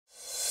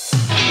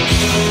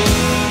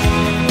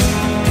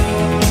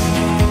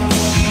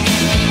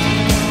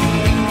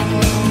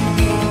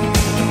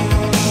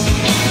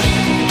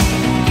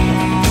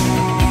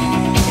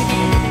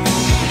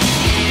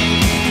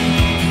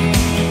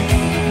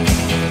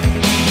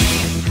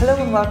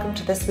and welcome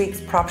to this week's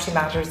Property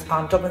Matters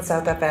on Dublin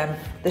South FM,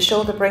 the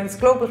show that brings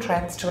global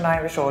trends to an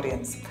Irish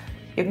audience.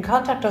 You can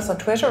contact us on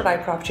Twitter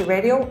at iProperty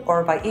Radio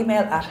or by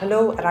email at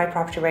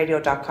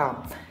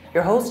hello@ipropertyradio.com.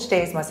 Your host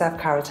today is myself,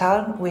 Carol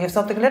Talon. We have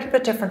something a little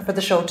bit different for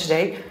the show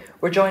today.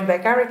 We're joined by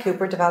Gary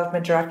Cooper,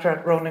 Development Director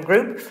at Ronan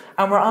Group,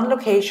 and we're on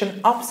location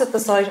opposite the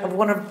site of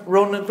one of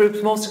Ronan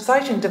Group's most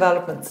exciting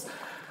developments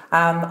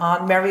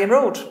on Merrion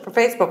Road. For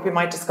Facebook, we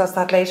might discuss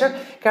that later.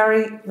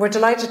 Gary, we're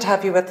delighted to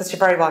have you with us. You're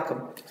very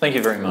welcome. Thank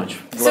you very much.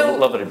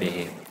 Lovely to be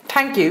here.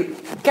 Thank you.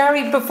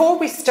 Gary, before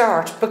we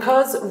start,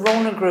 because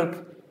Ronan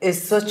Group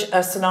is such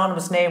a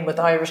synonymous name with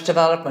Irish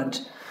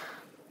development,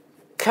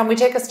 can we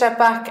take a step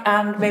back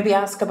and maybe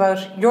ask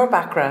about your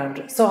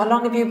background? So how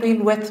long have you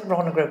been with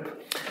Ronan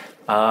Group?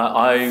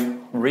 I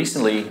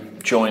recently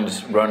joined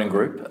Ronan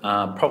Group,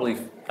 probably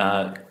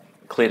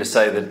clear to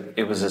say that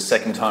it was a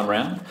second time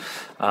round.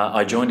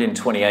 I joined in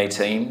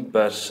 2018,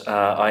 but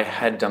I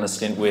had done a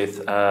stint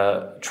with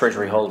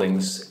Treasury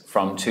Holdings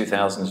from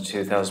 2000 to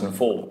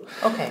 2004.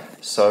 Okay.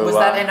 So was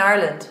that in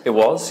Ireland? It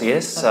was,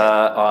 yes. Okay.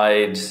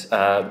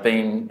 I'd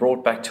been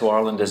brought back to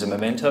Ireland as a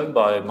memento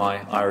by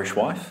my Irish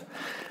wife.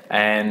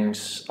 And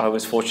I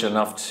was fortunate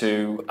enough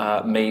to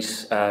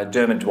meet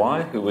Dermot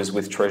Dwyer, who was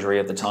with Treasury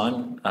at the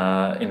time,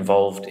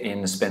 involved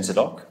in Spencer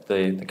Dock,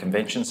 the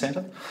convention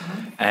centre,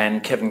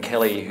 and Kevin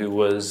Kelly, who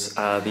was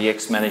the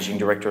ex-managing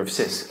director of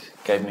CISC,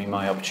 gave me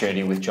my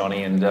opportunity with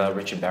Johnny and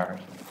Richard Barrett.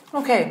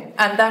 Okay,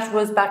 and that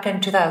was back in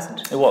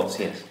 2000? It was,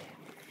 yes.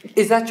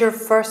 Was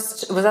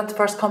that the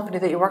first company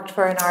that you worked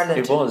for in Ireland?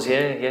 It was,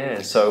 yeah.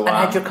 So, and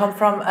had you come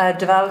from a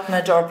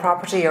development or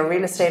property or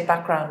real estate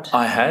background?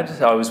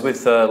 I was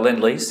with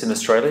Lend-Lease in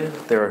Australia.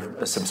 They're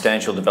a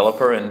substantial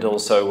developer and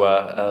also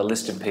a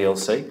listed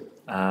PLC.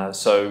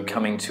 So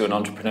coming to an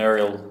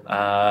entrepreneurial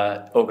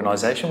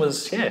organisation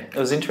it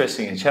was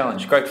interesting and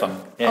challenge, great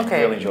fun. Yeah,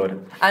 okay. Really enjoyed it.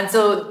 And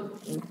so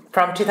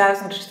from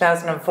 2000 to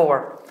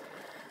 2004,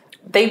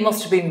 they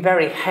must have been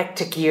very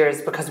hectic years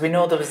because we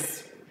know there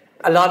was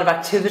a lot of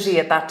activity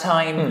at that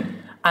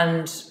time.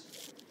 And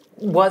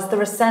was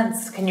there a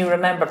sense, can you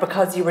remember,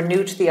 because you were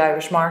new to the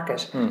Irish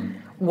market,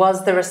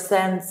 was there a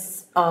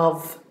sense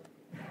of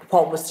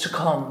what was to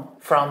come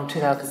from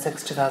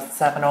 2006,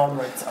 2007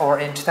 onwards, or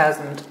in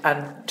 2000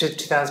 and to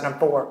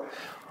 2004?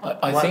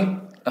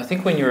 I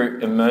think when you're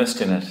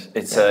immersed in it,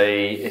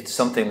 it's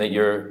something that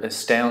you're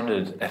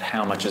astounded at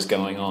how much is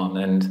going on.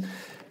 And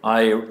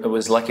I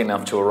was lucky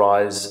enough to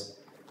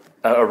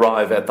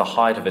arrive at the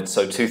height of it.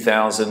 So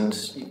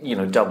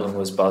 2000, Dublin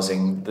was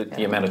buzzing,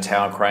 the amount of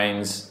tower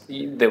cranes,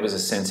 there was a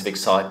sense of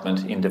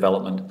excitement in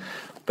development.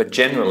 But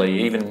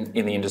generally, even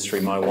in the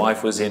industry my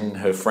wife was in,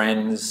 her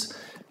friends,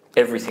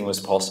 everything was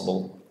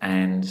possible.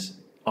 And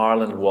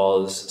Ireland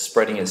was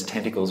spreading its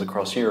tentacles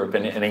across Europe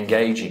and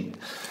engaging.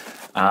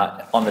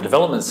 On the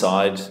development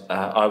side,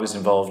 I was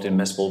involved in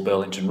Mesport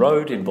Burlington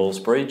Road in Balls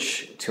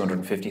Bridge,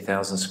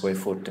 250,000 square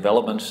foot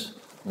development,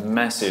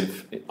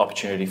 massive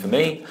opportunity for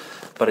me.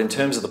 But in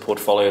terms of the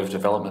portfolio of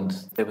development,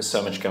 there was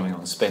so much going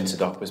on. Spencer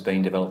Dock was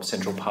being developed,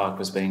 Central Park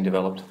was being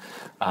developed.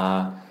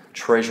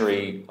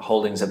 Treasury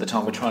Holdings at the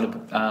time were trying to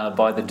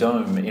buy the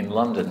Dome in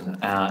London,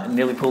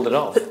 nearly pulled it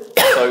off.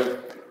 So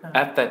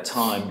at that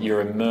time,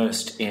 you're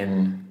immersed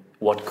in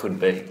what could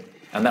be.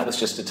 And that was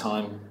just a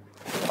time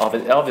of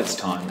its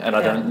time. And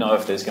I don't know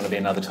if there's going to be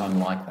another time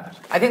like that.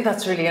 I think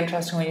that's really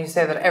interesting when you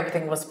say that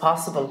everything was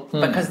possible.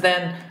 Because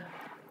then,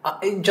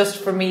 just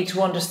for me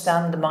to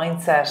understand the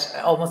mindset,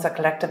 almost a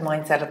collective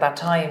mindset at that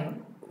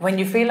time, when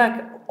you feel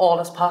like all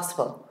is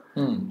possible,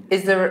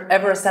 is there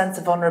ever a sense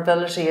of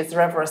vulnerability? Is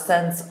there ever a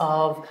sense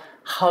of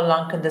how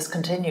long can this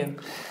continue?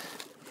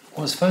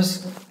 Well, I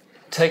suppose,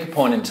 take a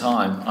point in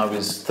time. I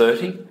was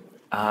 30.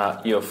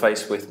 You're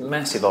faced with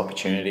massive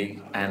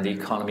opportunity and the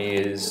economy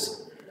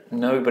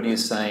nobody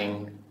is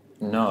saying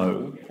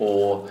no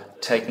or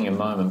taking a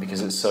moment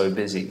because it's so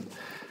busy.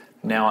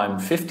 Now I'm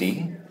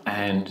 50.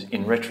 And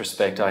in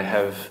retrospect, I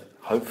have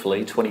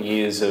hopefully 20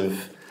 years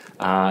of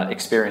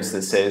experience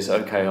that says,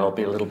 okay, I'll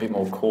be a little bit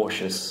more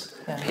cautious,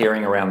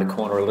 peering around the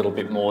corner a little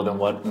bit more than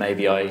what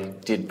maybe I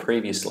did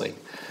previously.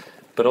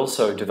 But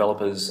also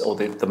developers, or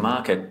the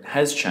market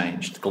has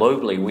changed.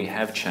 Globally, we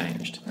have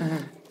changed.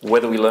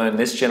 Whether we learn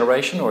this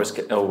generation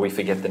or we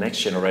forget the next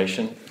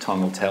generation,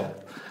 time will tell.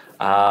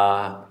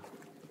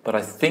 But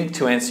I think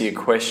to answer your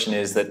question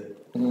is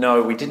that,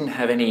 no, we didn't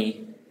have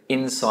any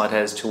insight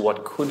as to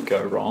what could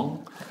go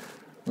wrong,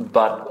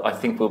 but I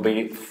think we'll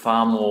be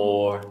far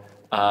more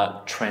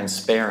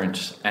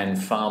transparent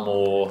and far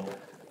more,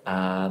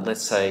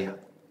 let's say,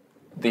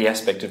 the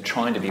aspect of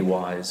trying to be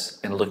wise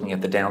and looking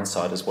at the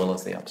downside as well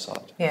as the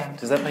upside. Yeah.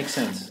 Does that make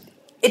sense?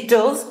 It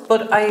does,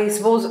 but I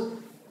suppose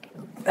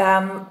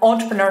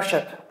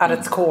entrepreneurship at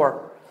its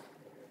core,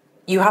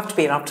 you have to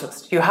be an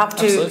optimist. You have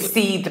to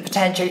see the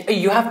potential.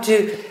 You have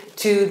to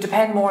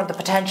depend more on the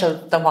potential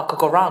than what could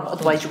go wrong.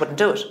 Otherwise, you wouldn't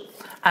do it.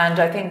 And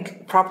I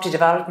think property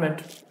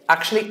development,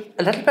 actually,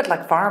 a little bit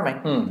like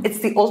farming, it's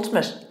the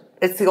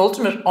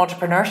ultimate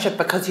entrepreneurship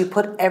because you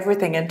put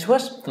everything into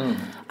it.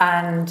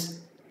 And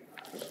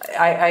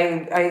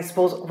I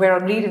suppose where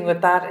I'm leading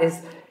with that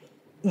is,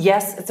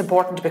 yes, it's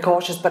important to be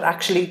cautious, but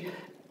actually,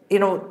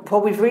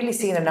 what we've really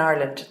seen in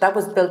Ireland, that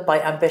was built by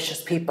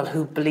ambitious people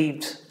who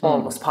believed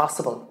all was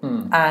possible.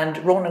 And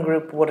Ronan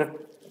Group would have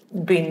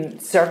been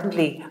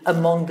certainly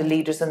among the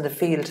leaders in the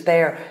field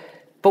there.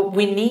 But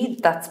we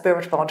need that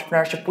spirit of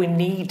entrepreneurship. We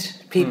need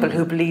people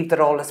who believe that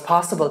all is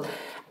possible.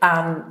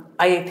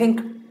 I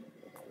think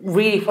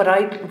really what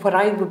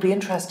I would be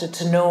interested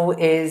to know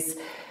is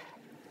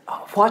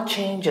what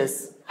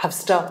changes have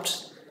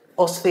stopped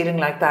us feeling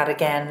like that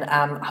again.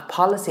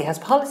 Has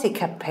policy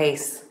kept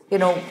pace?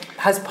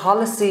 Has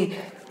policy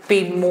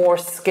been more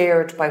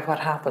scared by what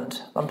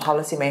happened on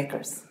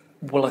policymakers?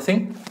 Well, I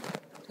think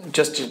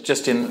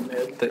just in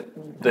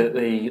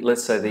the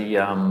let's say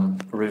the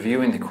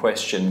reviewing the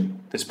question,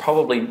 there's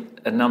probably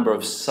a number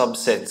of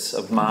subsets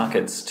of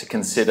markets to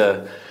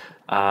consider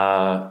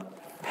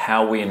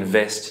how we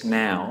invest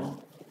now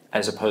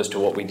as opposed to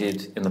what we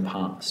did in the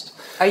past.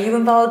 Are you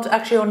involved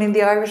actually only in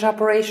the Irish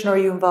operation, or are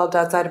you involved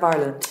outside of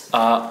Ireland?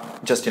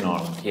 Just in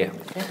Ireland, yeah.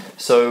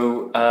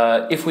 So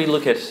if we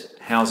look at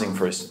housing,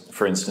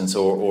 for instance,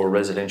 or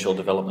residential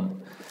development,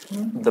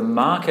 the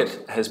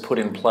market has put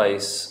in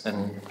place,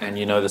 and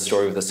you know the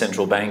story of the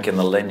central bank and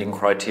the lending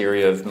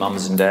criteria of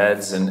mums and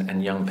dads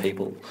and young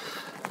people.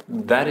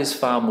 That is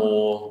far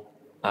more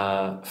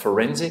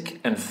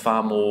forensic and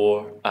far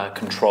more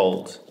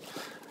controlled.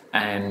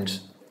 And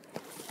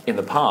in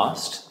the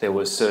past, there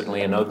was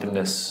certainly an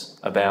openness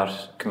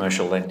about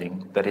commercial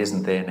lending that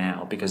isn't there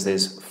now, because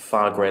there's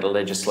far greater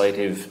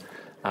legislative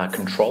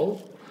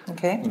control.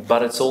 Okay.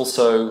 But it's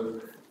also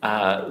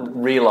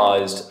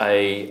realised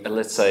a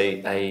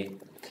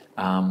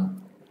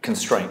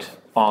constraint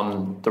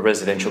on the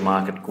residential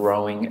market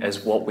growing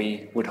as what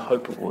we would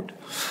hope it would.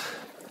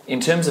 In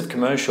terms of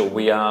commercial,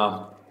 we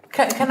are...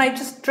 Can I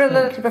just drill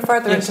a little bit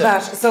further into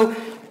that? So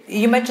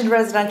you mentioned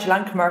residential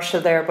and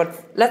commercial there,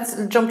 but let's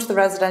jump to the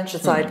residential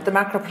side. The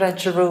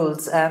macroprudential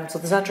rules, so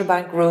the central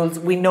bank rules,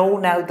 we know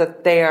now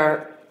that they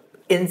are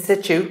in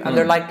situ and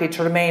they're likely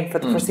to remain for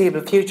the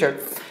foreseeable future.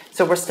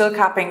 So we're still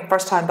capping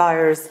first-time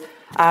buyers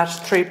at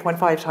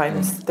 3.5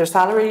 times their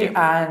salary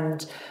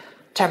and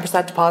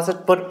 10%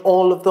 deposit, but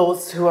all of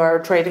those who are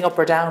trading up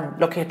or down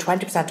looking at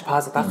 20%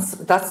 deposit,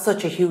 that's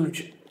such a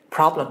huge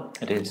problem.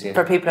 It is, yeah.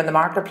 For people in the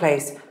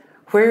marketplace.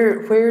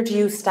 Where do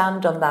you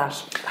stand on that?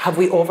 Have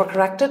we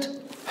overcorrected?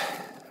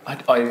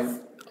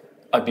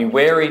 I'd be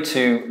wary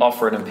to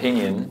offer an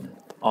opinion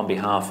on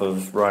behalf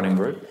of Ronan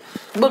Group.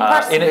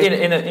 Well,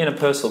 in a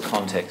personal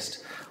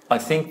context, I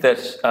think that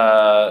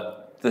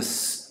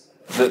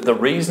the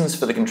reasons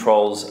for the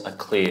controls are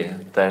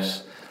clear.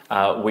 That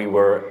we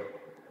were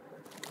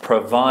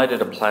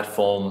provided a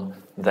platform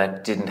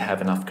that didn't have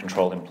enough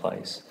control in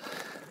place.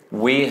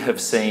 We have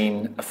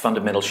seen a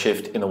fundamental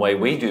shift in the way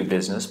we do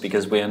business,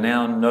 because we are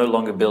now no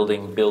longer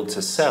building build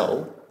to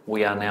sell,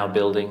 we are now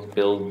building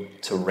build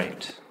to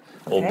rent,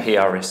 or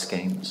PRS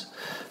schemes.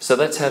 So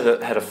that's had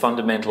a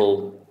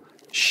fundamental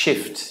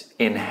shift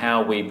in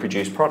how we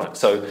produce products.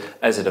 So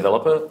as a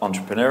developer,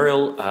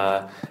 entrepreneurial,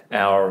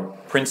 our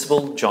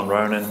principal, John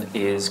Ronan,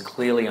 is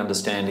clearly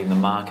understanding the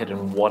market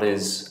and what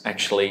is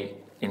actually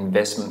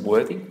investment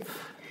worthy.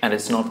 And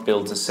it's not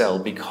build to sell,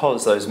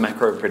 because those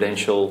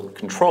macroprudential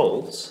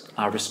controls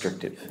are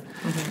restrictive.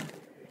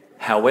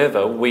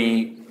 However,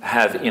 we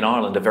have in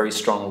Ireland a very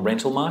strong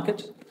rental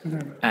market,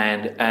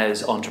 and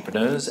as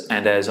entrepreneurs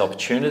and as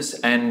opportunists,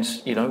 and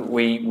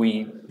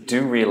we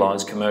do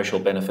realise commercial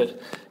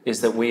benefit,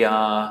 is that we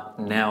are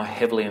now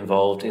heavily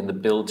involved in the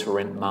build to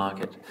rent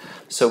market.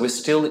 So we're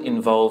still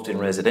involved in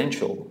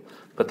residential,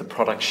 but the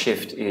product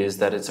shift is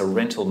that it's a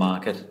rental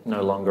market,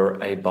 no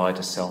longer a buy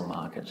to sell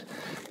market.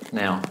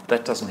 Now,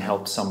 that doesn't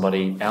help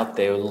somebody out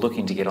there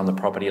looking to get on the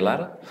property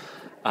ladder.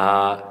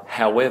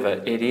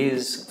 However, it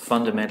is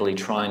fundamentally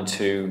trying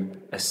to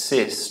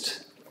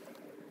assist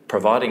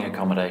providing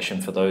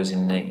accommodation for those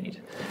in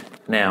need.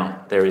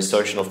 Now, there is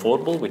social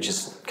affordable, which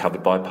is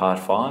covered by Part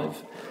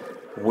 5.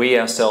 We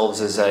ourselves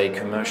as a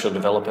commercial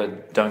developer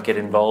don't get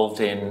involved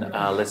in,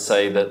 let's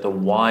say, the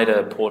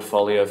wider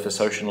portfolio for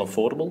social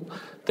affordable.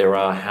 There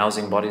are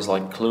housing bodies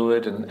like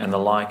Clwyd and the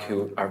like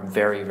who are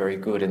very, very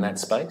good in that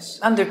space.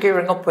 And they're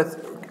gearing up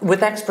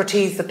with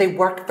expertise that they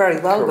work very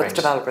well with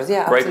developers.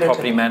 Yeah, great absolutely.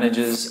 Property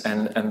managers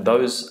and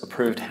those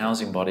approved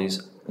housing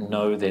bodies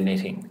know their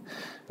knitting.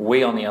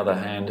 We, on the other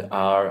hand,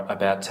 are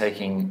about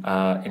taking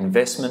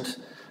investment,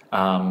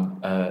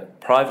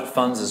 private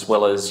funds as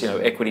well as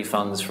equity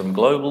funds from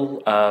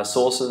global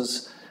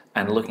sources,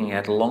 and looking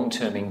at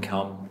long-term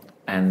income,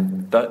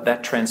 and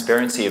that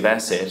transparency of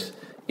asset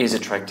is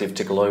attractive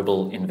to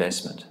global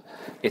investment.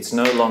 It's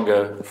no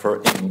longer,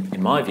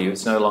 in my view,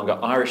 it's no longer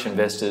Irish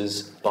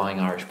investors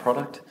buying Irish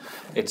product.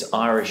 It's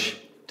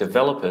Irish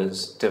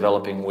developers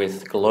developing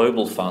with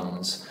global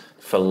funds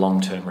for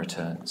long-term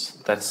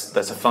returns. That's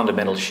a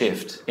fundamental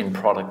shift in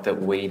product that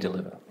we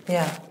deliver.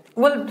 Yeah.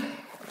 Well,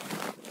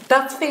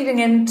 that's feeding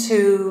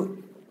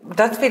into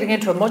that's feeding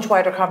into a much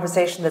wider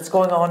conversation that's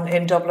going on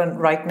in Dublin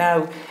right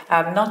now,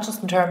 not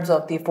just in terms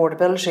of the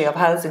affordability of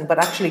housing, but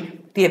actually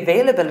the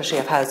availability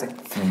of housing.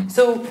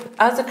 So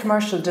as a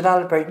commercial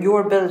developer,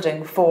 you're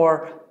building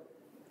for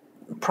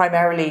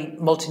primarily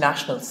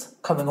multinationals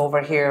coming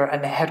over here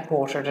and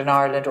headquartered in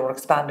Ireland or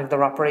expanding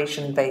their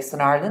operation base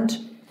in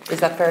Ireland. Is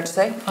that fair to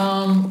say?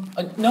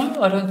 No,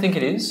 I don't think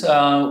it is.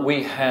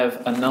 We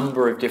have a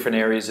number of different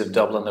areas of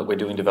Dublin that we're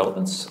doing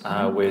developments.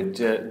 We're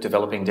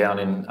developing down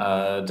in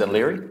Dun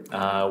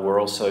Laoghaire. We're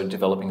also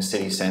developing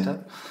city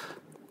centre.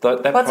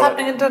 What's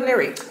happening in Dun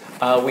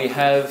Laoghaire? We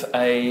have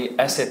a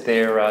asset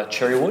there,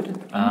 Cherrywood,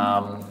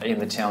 in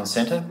the town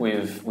centre.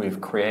 We've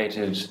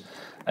created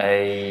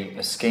a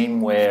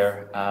scheme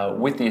where,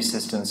 with the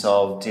assistance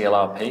of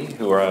DLRP,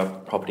 who are a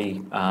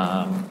property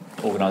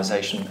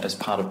organisation as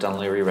part of Dun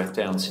Laoghaire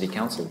Rathdown City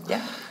Council,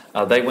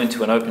 they went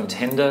to an open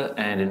tender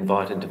and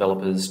invited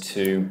developers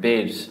to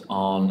bid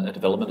on a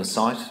development, a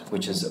site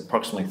which is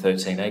approximately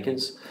 13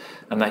 acres,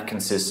 and that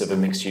consists of a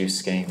mixed-use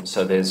scheme.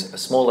 So there's a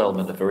small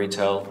element of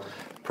retail,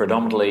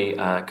 predominantly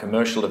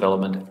commercial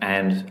development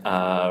and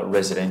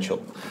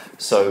residential.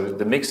 So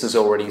the mix is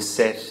already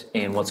set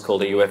in what's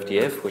called a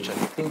UFDF, which I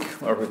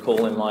think I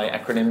recall in my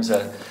acronyms,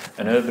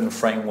 an Urban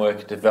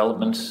Framework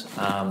Development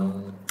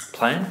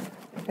Plan.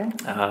 Okay.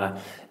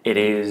 It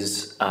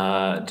is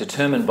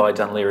determined by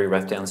Dun Laoghaire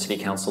Rathdown City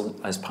Council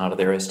as part of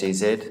their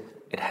SDZ.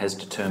 It has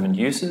determined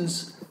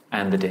uses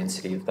and the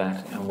density of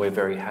that, and we're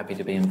very happy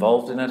to be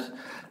involved in it.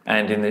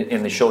 And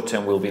in the short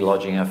term, we'll be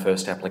lodging our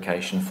first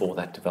application for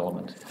that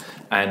development.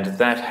 And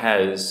that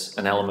has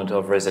an element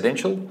of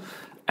residential,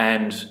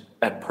 and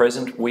at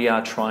present, we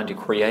are trying to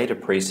create a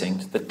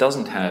precinct that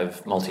doesn't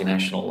have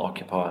multinational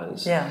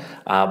occupiers.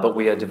 But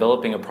we are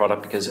developing a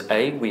product because,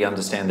 A, we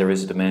understand there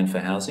is a demand for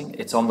housing.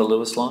 It's on the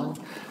Lewis line,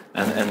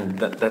 and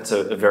that's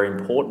a very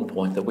important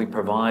point, that we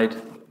provide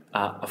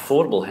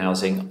affordable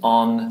housing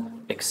on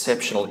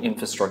exceptional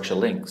infrastructure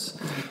links.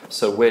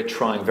 So we're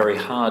trying very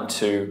hard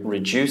to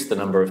reduce the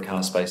number of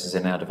car spaces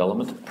in our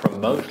development,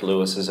 promote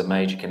Lewis as a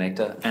major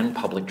connector and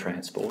public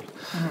transport,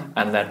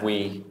 and that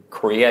we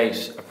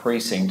create a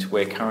precinct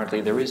where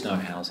currently there is no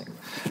housing.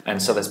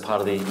 And so that's part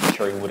of the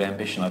Cherrywood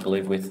ambition, I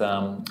believe, with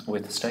the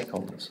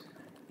stakeholders.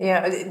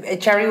 Yeah,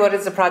 Cherrywood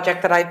is a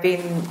project that I've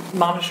been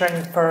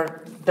monitoring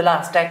for the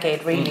last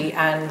decade, really,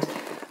 and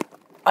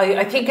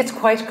I think it's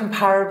quite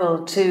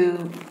comparable to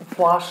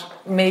what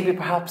maybe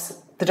perhaps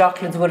the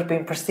Docklands would have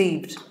been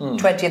perceived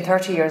 20 and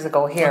 30 years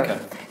ago here. Okay.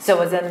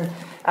 So as in,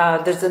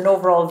 there's an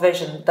overall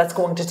vision that's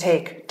going to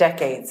take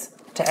decades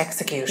to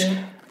execute,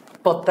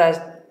 but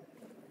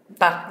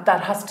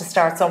that has to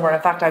start somewhere.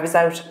 In fact, I was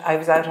out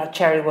at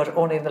Cherrywood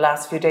only in the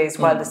last few days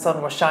while the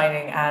sun was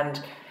shining,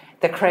 and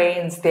the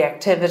cranes, the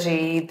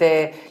activity,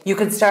 you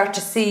can start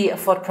to see a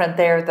footprint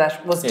there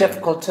that was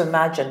difficult to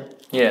imagine.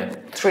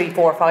 3,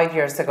 4, 5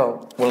 years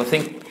ago. Well, I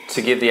think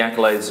to give the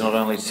accolades not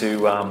only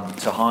to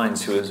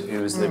Hines, who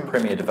is the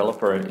premier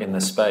developer in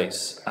the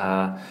space,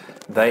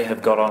 they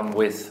have got on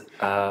with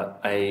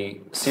a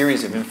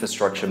series of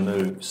infrastructure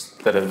moves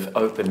that have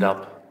opened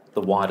up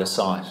the wider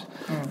site.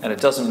 And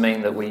it doesn't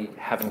mean that we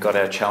haven't got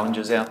our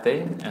challenges out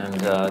there, and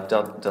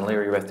Dun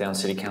Laoghaire Rathdown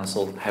City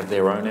Council have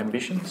their own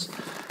ambitions.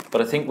 But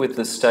I think with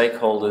the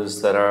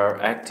stakeholders that are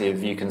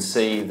active, you can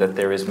see that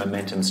there is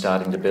momentum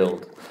starting to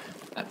build.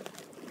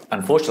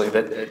 Unfortunately,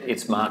 that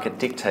it's market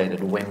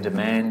dictated. When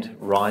demand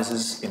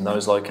rises in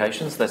those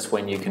locations, that's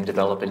when you can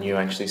develop and you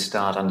actually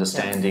start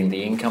understanding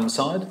the income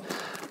side.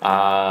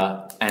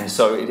 And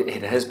so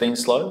it has been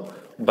slow,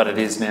 but it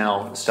is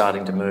now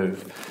starting to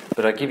move.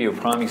 But I give you a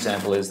prime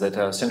example is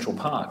that Central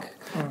Park,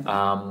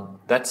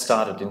 that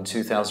started in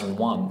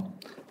 2001,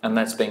 and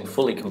that's being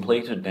fully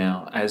completed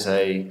now as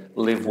a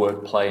live,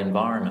 work, play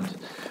environment.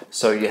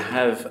 So you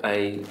have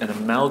an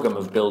amalgam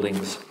of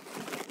buildings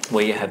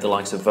where you have the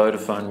likes of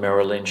Vodafone,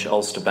 Merrill Lynch,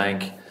 Ulster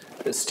Bank,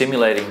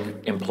 stimulating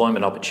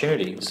employment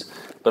opportunities,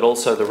 but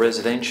also the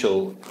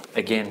residential,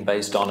 again,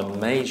 based on a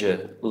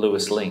major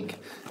Lewis link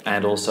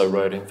and also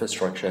road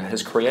infrastructure,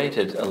 has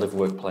created a live,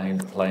 work, play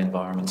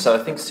environment. So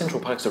I think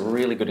Central Park's a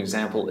really good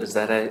example, is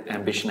that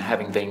ambition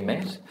having been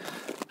met,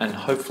 and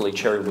hopefully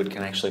Cherrywood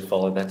can actually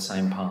follow that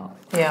same path.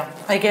 Yeah,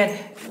 again,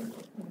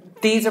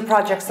 these are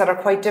projects that are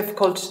quite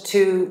difficult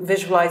to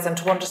visualise and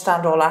to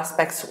understand all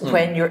aspects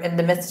when you're in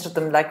the midst of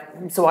them.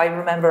 So I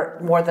remember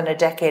more than a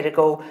decade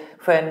ago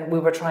when we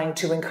were trying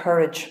to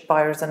encourage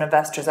buyers and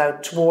investors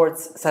out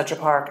towards Central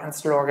Park and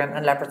Slorgan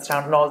and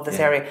Leopardstown and all of this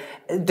area.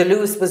 The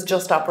Lewis was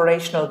just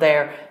operational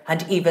there,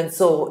 and even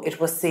so it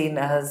was seen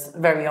as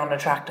very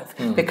unattractive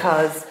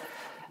because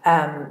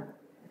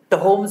the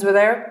homes were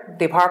there,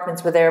 the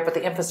apartments were there, but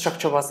the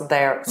infrastructure wasn't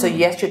there. So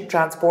yes, you had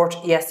transport,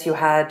 yes, you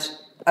had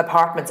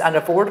apartments and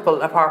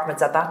affordable apartments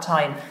at that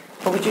time,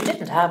 but what you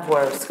didn't have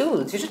were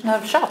schools, you didn't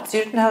have shops,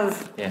 you didn't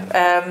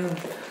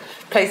have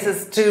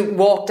places to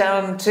walk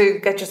down to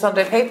get your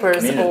Sunday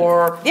papers,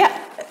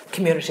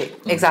 community.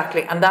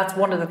 Exactly. And that's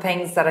one of the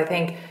things that I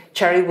think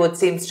Cherrywood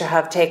seems to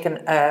have taken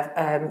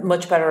a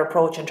much better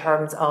approach in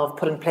terms of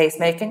putting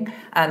placemaking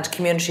and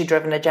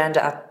community-driven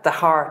agenda at the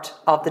heart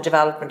of the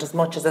development as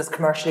much as it's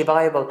commercially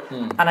viable.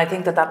 And I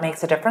think that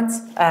makes a difference.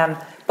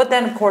 But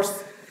then, of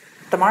course,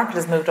 the market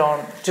has moved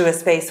on to a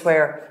space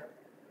where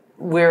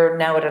we're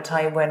now at a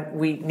time when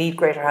we need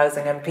greater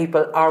housing and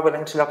people are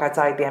willing to look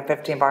outside the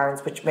Ep.50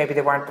 environments, which maybe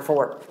they weren't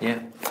before. Yeah,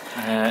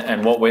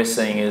 and what we're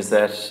seeing is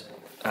that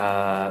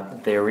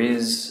there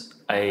is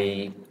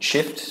a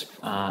shift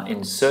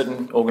in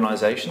certain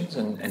organisations,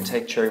 and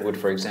take Cherrywood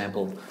for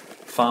example.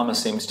 Pharma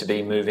seems to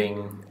be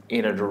moving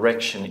in a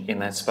direction in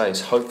that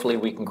space. Hopefully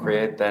we can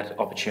create that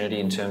opportunity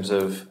in terms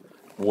of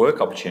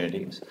work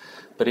opportunities,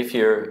 but if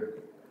you're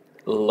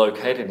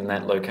located in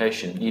that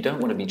location, you don't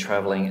want to be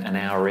travelling an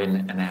hour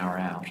in, an hour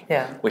out,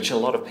 which a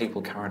lot of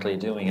people currently are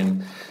doing.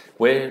 And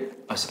we're,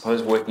 I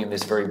suppose, working in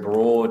this very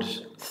broad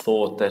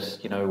thought that,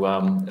 you know,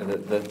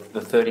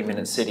 the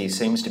 30-minute city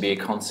seems to be a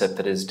concept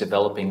that is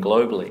developing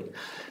globally,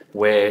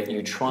 where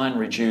you try and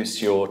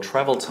reduce your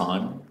travel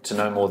time to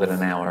no more than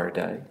an hour a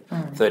day,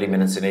 30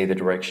 minutes in either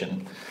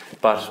direction.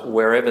 But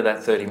wherever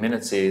that 30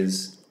 minutes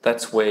is,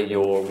 that's where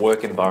your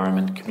work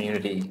environment,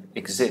 community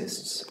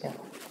exists. Yeah.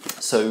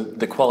 So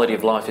the quality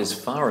of life is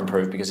far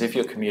improved, because if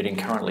you're commuting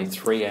currently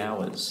 3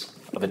 hours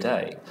of a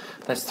day,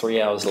 that's 3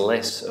 hours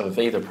less of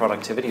either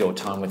productivity or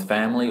time with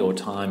family or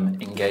time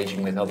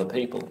engaging with other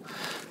people.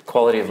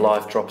 Quality of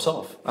life drops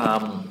off.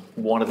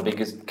 One of the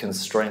biggest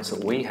constraints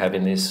that we have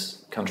in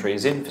this country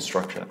is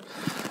infrastructure.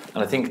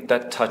 And I think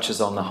that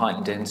touches on the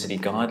heightened density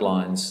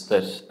guidelines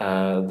that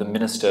the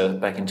Minister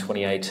back in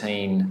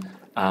 2018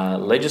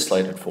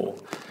 legislated for,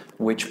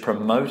 which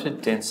promoted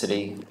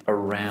density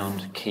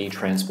around key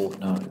transport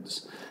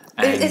nodes.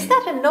 Is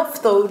that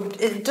enough though?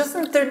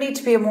 Doesn't there need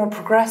to be a more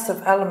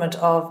progressive element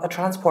of a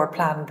transport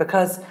plan?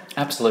 Because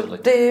absolutely,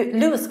 the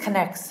Lewis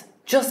Connects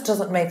just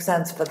doesn't make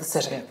sense for the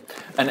city.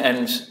 Yeah.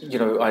 And you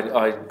know,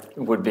 I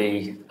would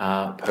be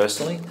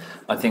personally,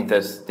 I think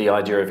that the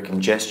idea of a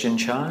congestion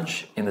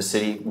charge in the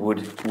city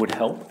would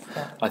help.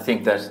 Yeah. I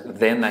think that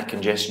then that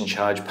congestion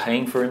charge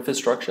paying for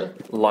infrastructure,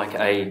 like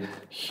a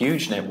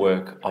huge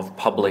network of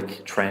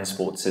public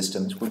transport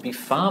systems, would be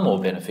far more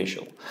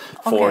beneficial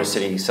for a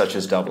city such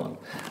as Dublin.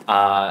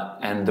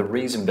 And the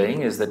reason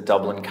being is that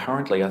Dublin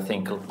currently, I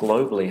think,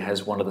 globally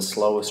has one of the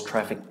slowest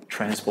traffic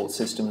transport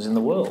systems in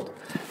the world.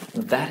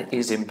 That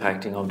is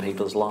impacting on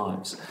people's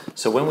lives.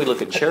 So when we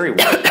look at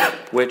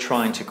Cherrywood, we're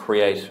trying to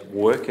create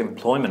work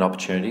employment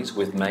opportunities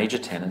with major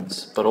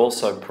tenants, but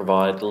also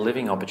provide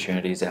living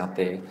opportunities out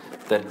there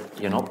that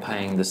you're not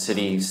paying the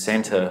city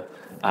centre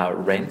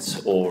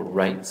rents or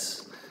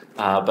rates,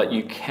 but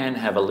you can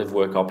have a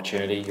live-work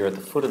opportunity. You're at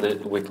the foot of the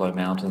Wicklow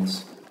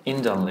Mountains,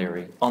 in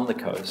Dunleary, on the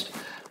coast.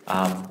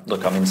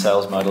 Look, I'm in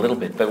sales mode a little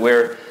bit, but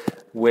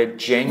we're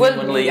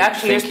genuinely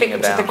you're speaking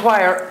about to the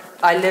choir.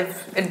 I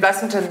live in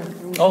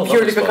Blessington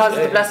purely because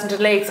of the Blessington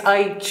Lakes.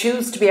 I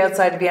choose to be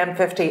outside of the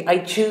M50. I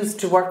choose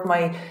to work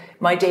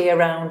my day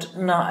around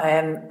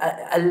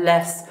a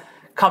less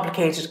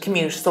complicated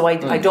commute, so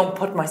I don't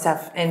put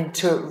myself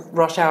into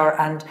rush hour,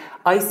 and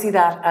I see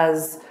that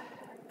as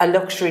a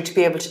luxury to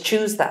be able to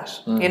choose that.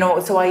 You know,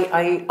 so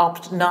I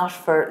opt not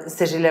for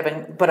city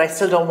living, but I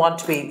still don't want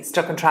to be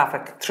stuck in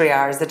traffic 3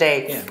 hours a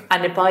day. Yeah.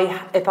 And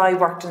if I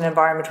worked in an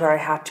environment where I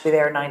had to be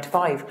there 9 to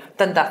 5,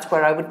 then that's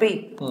where I would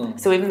be.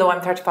 So even though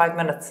I'm 35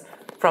 minutes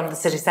from the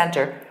city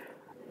centre,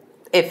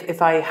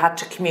 if I had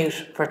to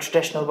commute for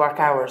traditional work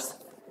hours,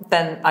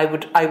 then I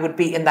would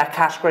be in that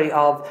category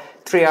of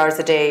 3 hours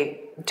a day,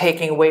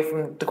 taking away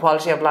from the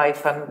quality of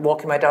life and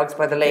walking my dogs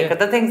by the lake, are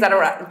the things that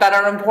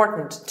are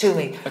important to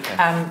me.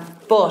 Okay.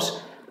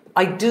 But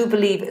I do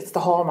believe it's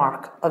the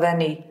hallmark of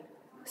any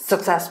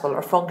successful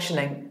or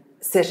functioning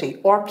city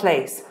or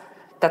place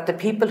that the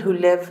people who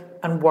live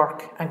and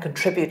work and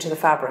contribute to the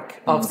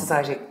fabric of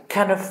society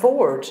can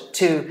afford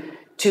to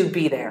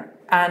be there.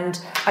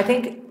 And I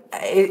think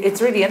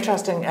it's really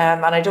interesting,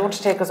 and I don't want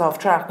to take us off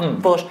track,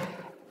 but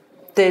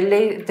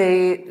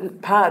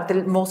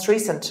the most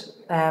recent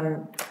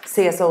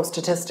CSO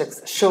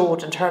statistics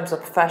showed, in terms of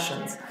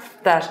professions,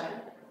 that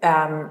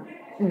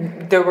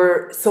there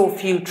were so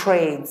few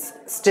trades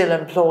still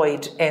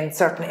employed in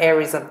certain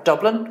areas of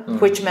Dublin,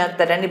 which meant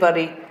that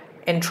anybody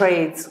in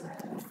trades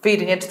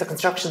feeding into the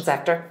construction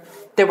sector,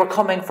 they were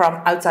coming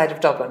from outside of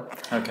Dublin.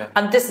 Okay.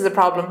 And this is a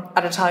problem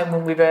at a time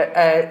when we've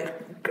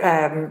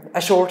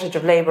a shortage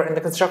of labour in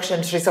the construction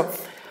industry. So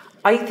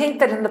I think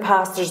that in the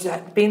past there's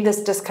been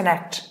this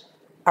disconnect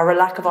or a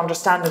lack of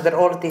understanding that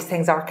all of these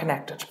things are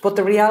connected. But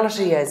the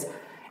reality is,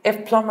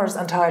 if plumbers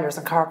and tilers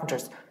and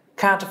carpenters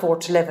can't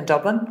afford to live in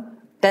Dublin,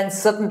 then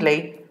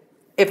suddenly,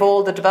 if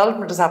all the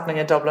development is happening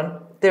in Dublin,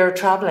 they're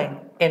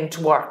travelling in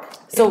to work.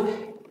 Yeah.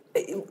 So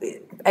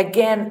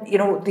again, you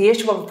know, the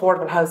issue of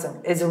affordable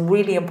housing is a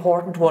really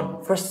important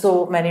one for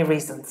so many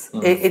reasons.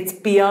 It's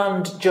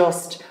beyond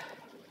just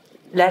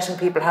letting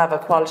people have a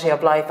quality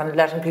of life and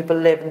letting people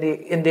live in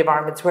the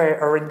environments where,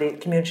 or in the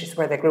communities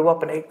where they grew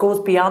up, and it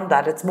goes beyond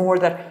that. It's more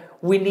that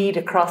we need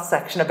a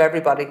cross-section of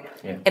everybody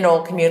in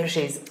all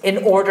communities in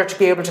order to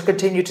be able to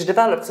continue to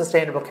develop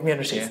sustainable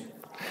communities.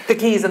 The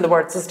key is in the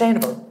word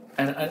sustainable.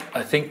 And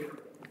I think,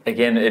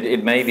 again,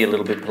 it may be a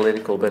little bit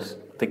political,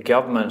 but the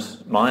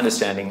government, my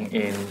understanding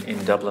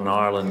in Dublin,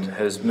 Ireland,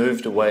 has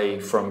moved away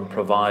from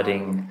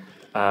providing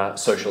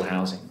social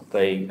housing.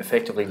 They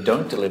effectively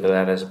don't deliver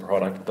that as a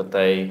product, but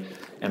they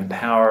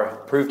empower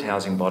approved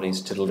housing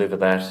bodies to deliver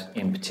that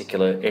in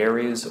particular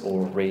areas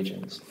or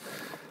regions.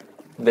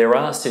 There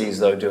are cities,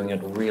 though, doing it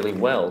really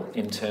well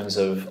in terms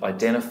of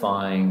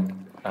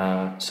identifying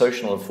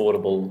social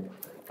affordable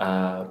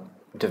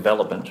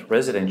development,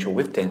 residential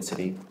with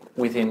density,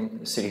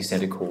 within city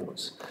centre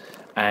cores.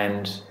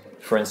 And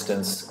for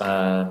instance,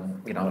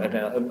 I'm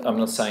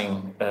not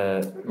saying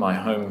my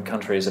home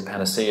country is a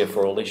panacea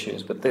for all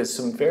issues, but there's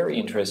some very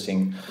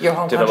interesting Your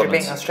home country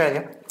being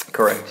Australia.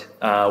 Correct,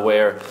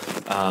 where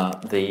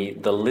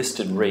the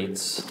listed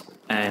REITs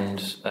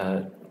and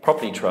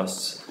property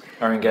trusts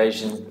are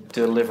engaged in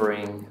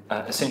delivering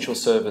essential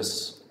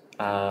service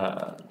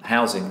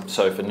housing.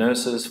 So for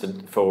nurses,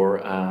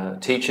 for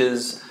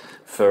teachers,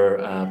 for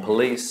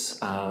police,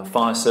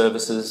 fire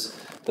services,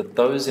 that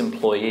those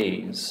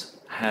employees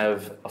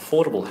have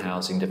affordable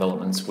housing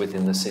developments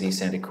within the city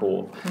centre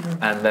core,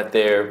 and that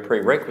their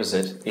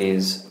prerequisite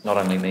is not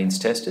only means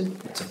tested,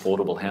 it's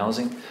affordable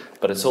housing,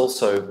 but it's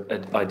also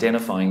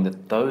identifying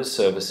that those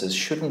services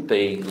shouldn't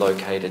be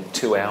located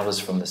 2 hours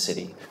from the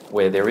city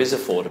where there is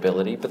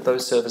affordability, but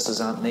those services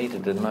aren't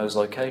needed in those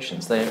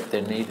locations.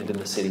 They're needed in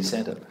the city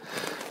centre.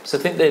 So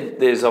I think that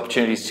there's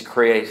opportunities to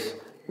create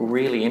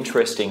really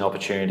interesting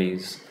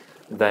opportunities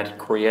that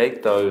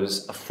create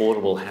those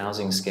affordable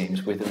housing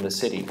schemes within the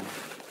city.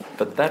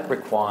 But that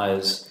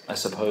requires, I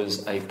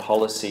suppose, a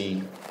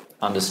policy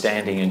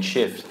understanding and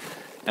shift.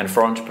 And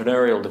for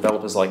entrepreneurial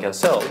developers like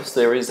ourselves,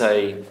 there is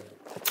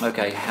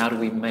how do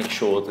we make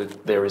sure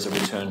that there is a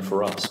return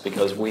for us?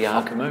 Because we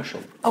are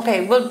commercial.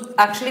 Okay, well,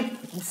 actually,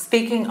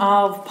 speaking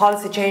of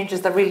policy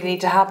changes that really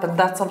need to happen,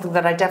 that's something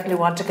that I definitely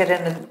want to get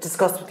in and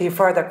discuss with you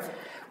further.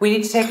 We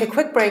need to take a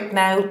quick break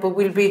now, but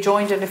we'll be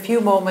joined in a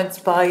few moments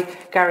by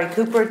Gary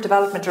Cooper,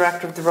 Development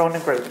Director of the Ronan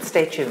Group.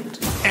 Stay tuned.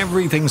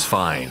 Everything's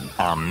fine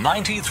on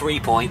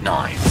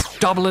 93.9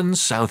 Dublin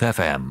South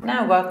FM.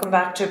 Now, welcome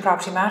back to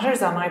Property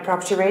Matters on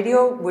iProperty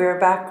Radio. We're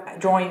back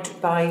joined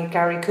by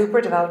Gary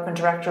Cooper, Development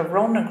Director of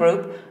Ronan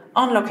Group,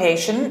 on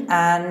location,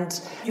 and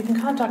you can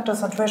contact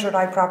us on Twitter at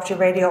iProperty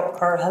Radio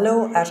or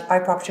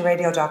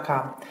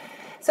hello@ipropertyradio.com.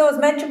 So as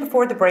mentioned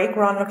before the break,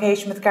 we're on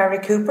location with Gary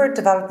Cooper,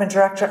 Development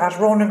Director at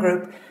Ronan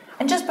Group.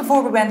 And just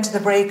before we went to the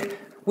break,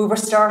 we were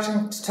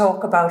starting to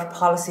talk about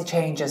policy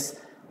changes,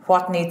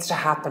 what needs to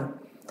happen.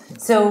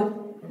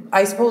 So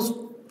I suppose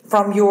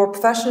from your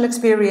professional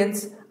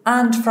experience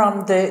and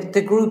from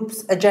the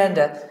group's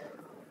agenda,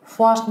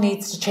 what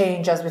needs to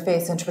change as we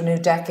face into a new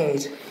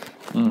decade?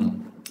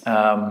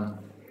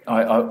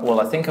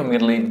 I think I'm going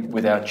to lead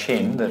with our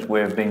chin that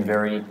we've been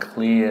very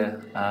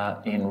clear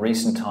in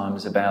recent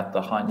times about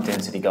the heightened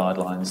density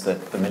guidelines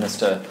that the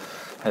Minister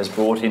has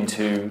brought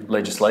into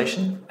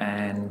legislation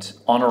and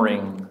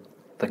honouring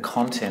the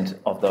content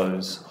of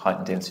those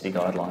heightened density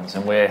guidelines.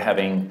 And we're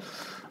having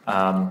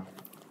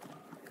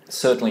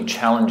certainly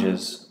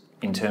challenges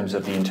in terms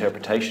of the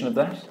interpretation of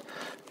that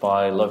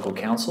by local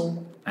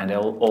council and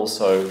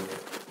also...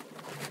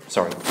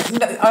 Sorry.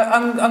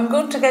 I'm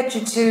going to get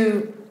you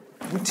to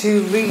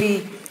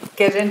really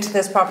get into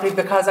this properly,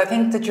 because I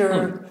think that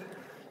you're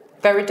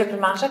very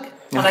diplomatic,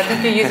 and I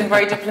think you're using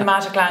very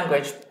diplomatic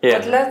language. Yeah.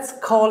 But let's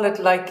call it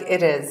like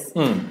it is.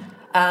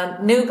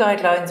 New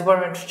guidelines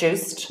were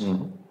introduced.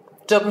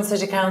 Dublin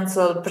City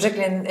Council,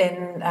 particularly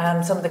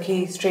in some of the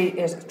key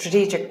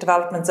strategic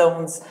development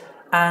zones,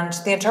 and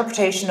the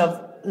interpretation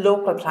of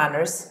local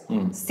planners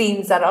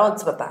seems at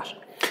odds with that.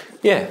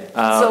 Yeah.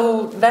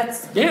 So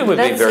let's. Yeah, we've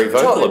been very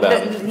vocal about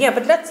it. Yeah,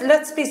 but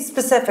let's be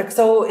specific.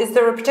 So, is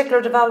there a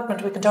particular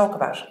development we can talk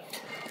about?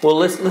 Well,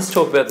 let's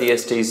talk about the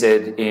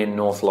SDZ in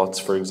North Lots,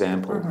 for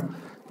example.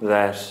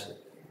 That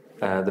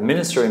the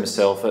Minister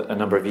himself, a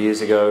number of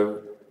years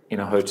ago, in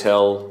a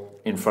hotel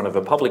in front of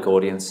a public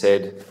audience,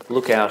 said,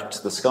 "Look out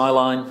to the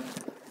Skyline,"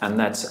 and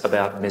that's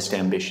about missed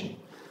ambition.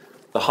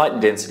 The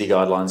heightened density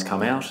guidelines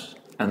come out,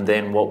 and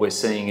then what we're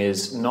seeing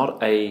is not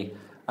a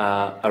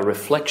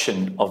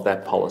reflection of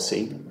that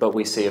policy, but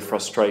we see a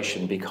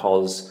frustration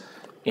because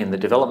in the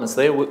developments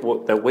there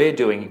that we're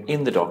doing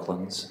in the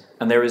Docklands,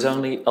 and there is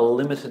only a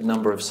limited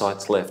number of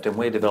sites left, and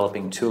we're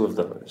developing 2 of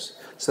those.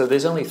 So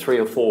there's only 3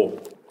 or 4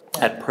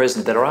 at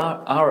present that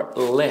are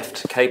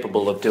left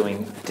capable of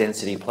doing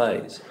density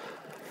plays.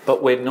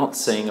 But we're not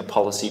seeing a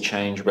policy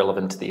change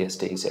relevant to the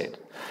SDZ.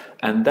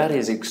 And that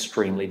is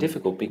extremely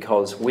difficult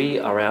because we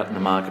are out in the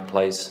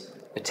marketplace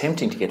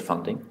attempting to get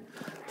funding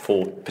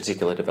for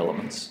particular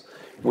developments.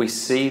 We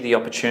see the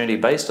opportunity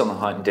based on the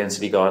heightened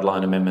density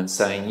guideline amendments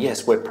saying,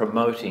 yes, we're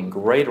promoting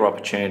greater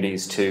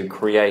opportunities to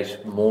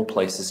create more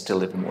places to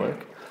live and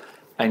work,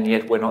 and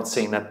yet we're not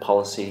seeing that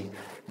policy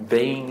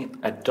being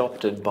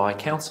adopted by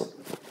council.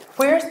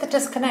 Where's the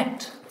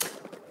disconnect?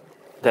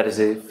 That is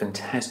a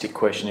fantastic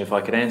question. If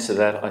I could answer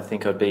that, I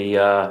think I'd be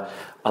a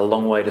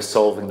long way to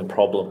solving the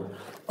problem.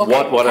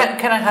 Okay.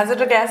 Can I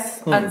hazard a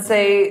guess and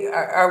say,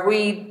 are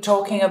we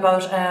talking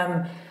about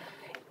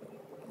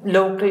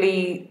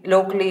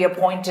locally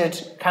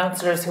appointed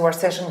councillors who are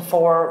sitting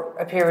for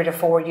a period of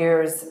 4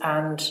 years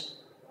and,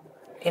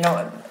 you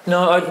know?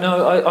 No,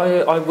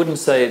 I wouldn't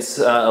say it's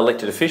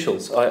elected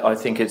officials. I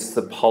think it's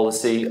the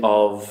policy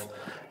of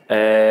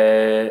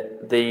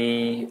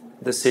the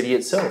city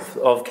itself,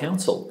 of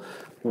council.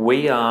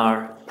 We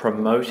are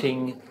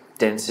promoting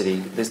density.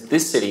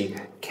 This city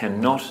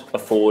cannot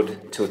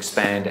afford to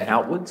expand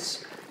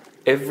outwards.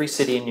 Every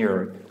city in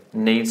Europe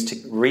needs to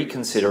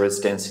reconsider its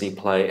density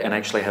play and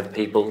actually have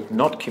people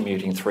not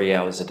commuting 3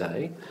 hours a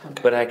day,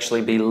 but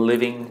actually be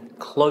living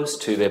close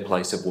to their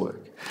place of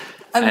work.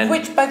 And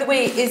which, by the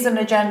way, is an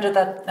agenda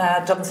that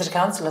Dublin City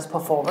Council has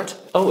put forward.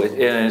 Oh,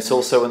 it's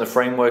also in the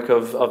framework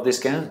of this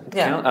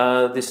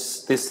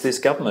this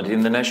government,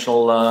 in the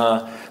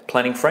national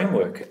planning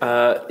framework.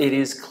 It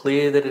is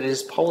clear that it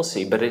is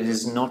policy, but it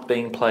is not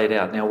being played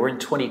out. Now, we're in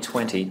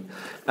 2020,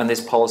 and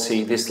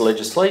this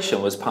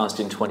legislation was passed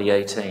in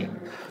 2018.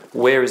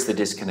 Where is the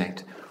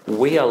disconnect?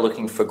 We are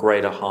looking for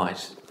greater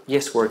height.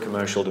 Yes, we're a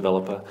commercial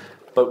developer,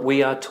 but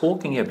we are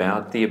talking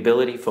about the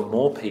ability for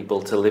more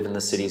people to live in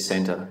the city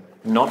centre,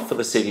 not for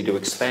the city to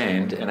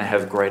expand and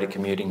have greater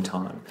commuting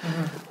time.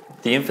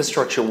 The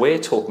infrastructure we're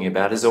talking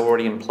about is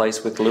already in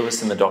place with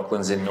Lewis and the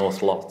Docklands in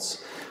North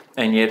Lots.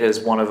 And yet,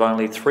 as one of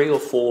only 3 or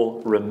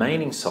 4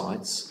 remaining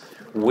sites,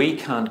 we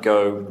can't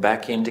go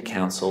back into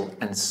council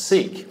and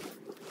seek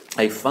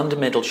a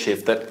fundamental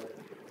shift that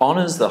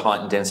honours the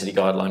height and density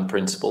guideline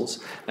principles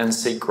and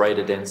seek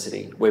greater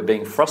density. We're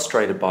being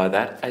frustrated by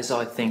that, as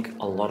I think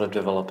a lot of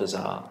developers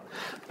are.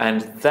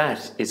 And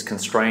that is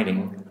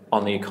constraining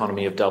on the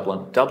economy of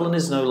Dublin. Dublin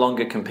is no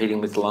longer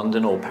competing with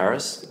London or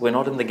Paris. We're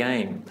not in the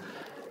game.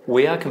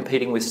 We are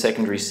competing with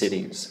secondary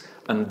cities,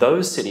 and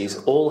those cities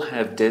all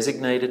have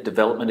designated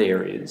development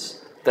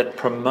areas that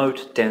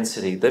promote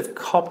density. They've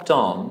copped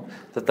on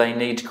that they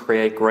need to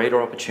create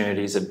greater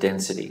opportunities of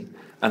density,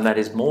 and that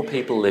is more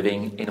people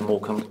living in a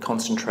more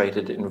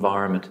concentrated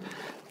environment.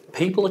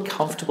 People are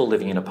comfortable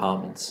living in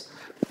apartments.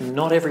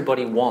 Not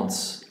everybody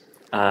wants,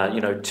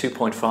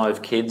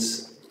 2.5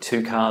 kids,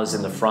 2 cars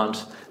in the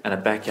front, and a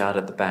backyard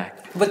at the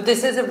back. But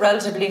this is a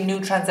relatively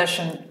new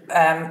transition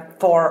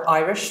for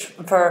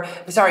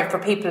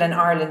people in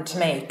Ireland to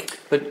make.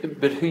 But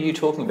who are you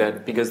talking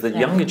about? Because the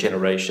younger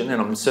generation,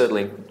 and I'm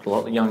certainly a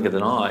lot younger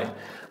than I,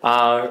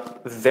 are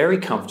very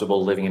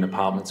comfortable living in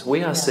apartments.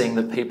 We are seeing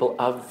that people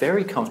are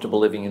very comfortable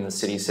living in the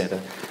city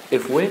centre.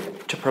 If we're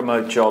to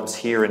promote jobs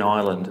here in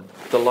Ireland,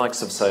 the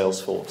likes of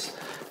Salesforce,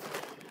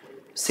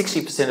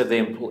 60% of the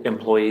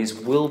employees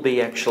will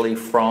be actually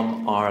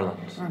from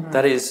Ireland.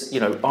 That is,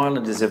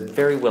 Ireland is a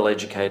very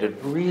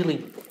well-educated,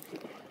 really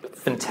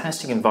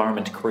fantastic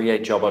environment to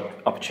create job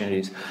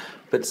opportunities.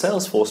 But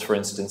Salesforce, for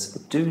instance,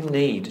 do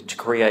need to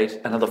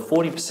create another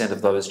 40%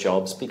 of those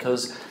jobs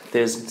because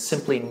there's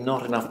simply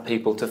not enough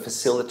people to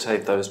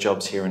facilitate those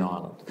jobs here in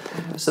Ireland.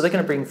 So they're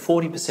going to bring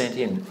 40%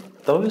 in.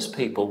 Those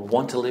people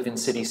want to live in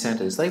city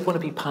centres. They want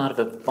to be part of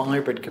a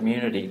vibrant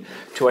community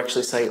to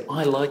actually say,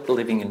 I like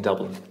living in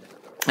Dublin.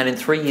 And in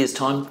 3 years'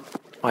 time,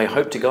 I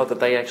hope to God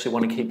that they actually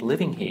want to keep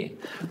living here,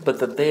 but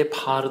that they're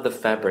part of the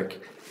fabric.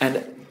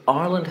 And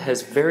Ireland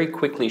has very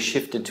quickly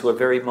shifted to a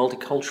very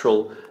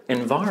multicultural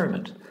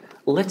environment.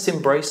 Let's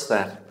embrace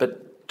that,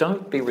 but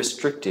don't be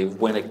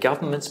restrictive when a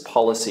government's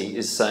policy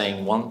is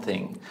saying one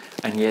thing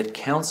and yet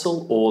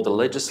council or the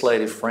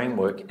legislative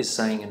framework is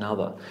saying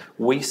another.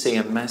 We see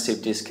a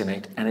massive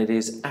disconnect, and it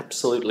is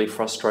absolutely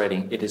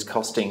frustrating. It is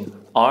costing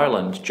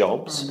Ireland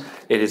jobs.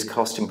 It is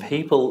costing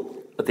people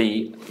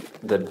the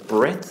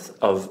breadth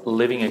of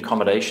living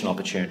accommodation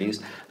opportunities,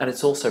 and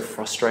it's also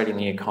frustrating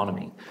the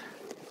economy.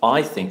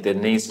 I think there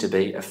needs to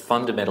be a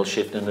fundamental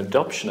shift in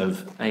adoption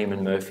of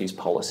Eamon Murphy's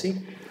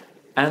policy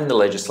and the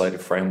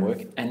legislative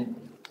framework, and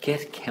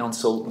get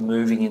council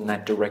moving in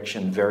that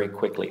direction very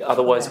quickly.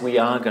 Otherwise, we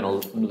are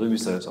going to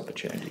lose those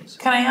opportunities.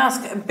 Can I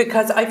ask,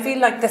 because I feel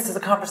like this is a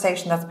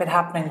conversation that's been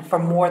happening for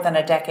more than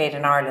a decade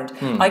in Ireland.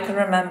 I can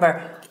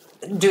remember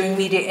doing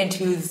media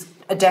interviews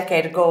a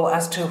decade ago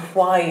as to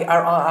why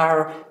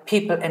are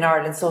people in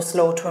Ireland so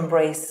slow to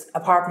embrace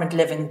apartment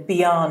living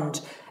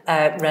beyond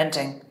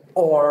renting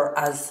or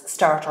as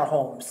starter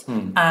homes.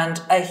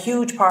 And a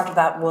huge part of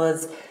that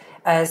was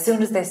as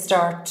soon as they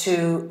start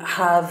to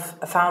have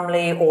a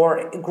family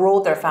or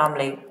grow their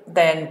family,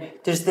 then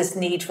there's this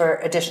need for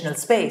additional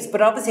space.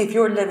 But obviously, if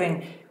you're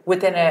living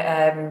within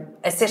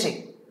a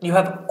city, you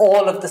have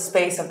all of the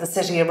space of the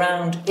city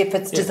around if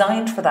it's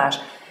designed for that.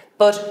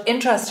 But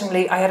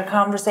interestingly, I had a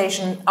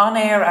conversation on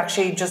air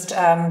actually just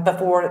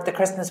before the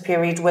Christmas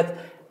period with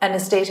an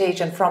estate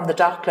agent from the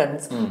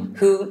Docklands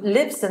who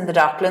lives in the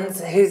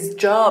Docklands. His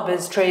job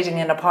is trading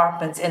in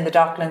apartments in the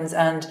Docklands,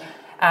 and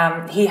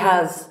he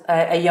has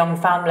a young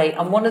family.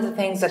 And one of the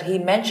things that he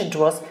mentioned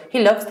to us,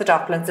 he loves the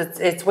Docklands.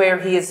 It's where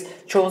he has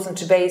chosen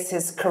to base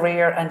his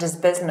career and his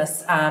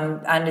business,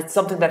 and it's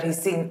something that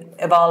he's seen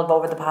evolve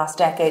over the past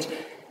decade.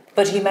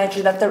 but he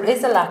mentioned that there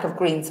is a lack of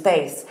green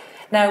space.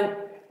 Now,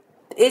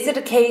 is it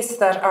a case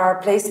that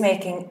our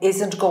placemaking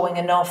isn't going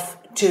enough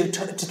to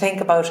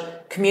think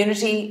about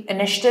community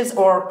initiatives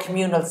or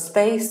communal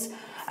space?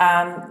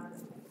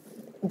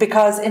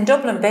 Because in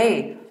Dublin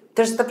Bay,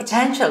 there's the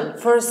potential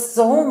for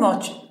so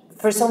much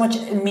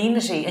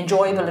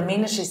enjoyable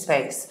amenity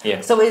space.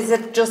 Yeah. So is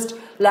it just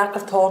lack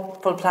of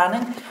thoughtful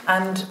planning?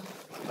 And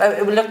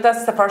look,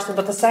 that's the first one.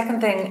 But the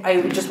second thing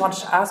I just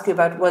wanted to ask you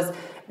about was,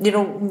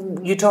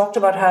 you talked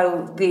about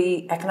how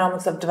the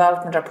economics of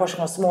development are pushing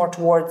us more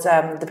towards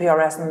the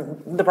PRS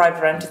and the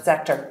private rented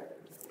sector.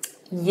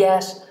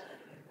 Yet,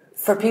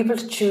 for people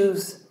to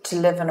choose to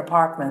live in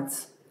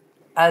apartments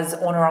as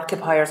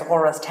owner-occupiers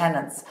or as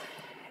tenants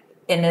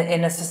in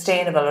a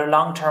sustainable or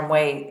long-term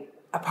way,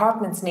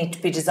 apartments need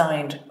to be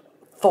designed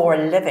for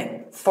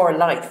living, for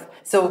life.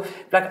 So,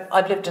 like,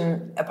 I've lived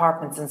in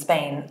apartments in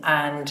Spain,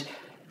 and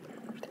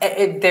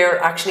they're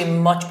actually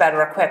much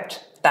better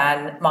equipped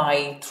than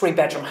my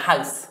 3-bedroom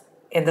house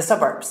in the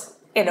suburbs,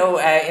 in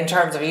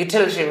terms of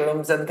utility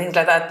rooms and things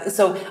like that.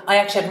 So I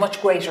actually have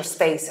much greater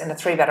space in a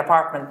 3-bed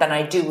apartment than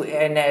I do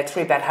in a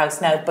 3-bed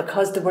house now,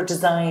 because they were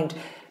designed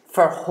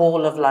for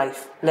whole of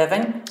life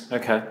living.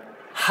 Okay.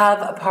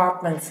 Have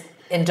apartments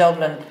in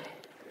Dublin,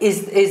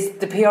 is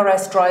the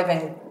PRS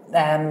driving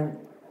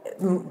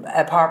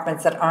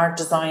apartments that aren't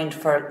designed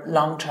for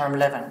long-term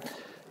living?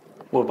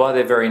 Well, by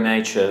their very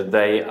nature,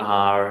 they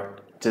are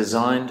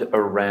designed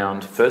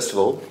around, first of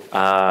all,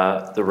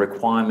 the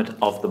requirement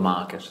of the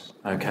market.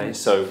 Okay,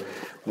 so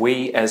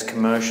we as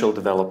commercial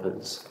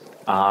developers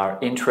are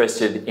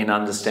interested in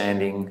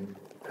understanding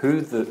who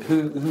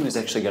is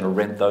actually going to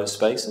rent those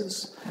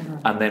spaces,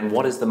 and then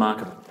what is the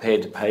market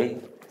prepared to pay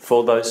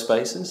for those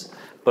spaces,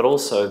 but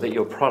also that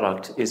your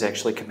product is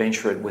actually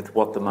commensurate with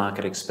what the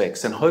market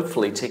expects, and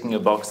hopefully ticking a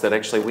box that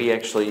we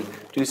actually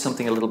do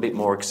something a little bit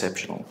more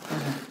exceptional.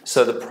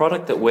 So the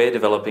product that we're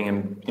developing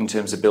in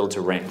terms of build to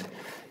rent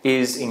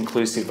is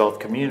inclusive of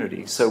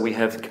community. So we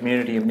have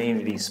community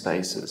amenity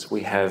spaces.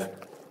 We have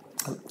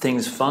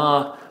things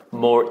far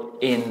more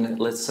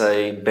let's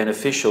say,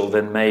 beneficial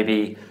than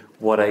maybe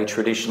what a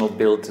traditional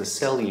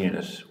build-to-sell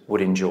unit would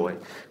enjoy.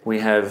 We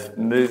have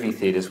movie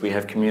theatres, we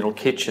have communal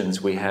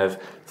kitchens, we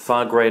have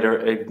far greater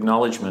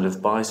acknowledgement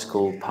of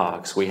bicycle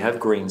parks, we have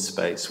green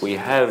space, we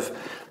have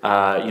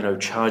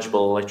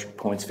chargeable electric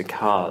points for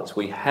cars,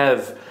 we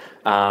have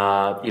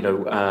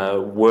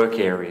work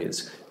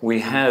areas, we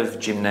have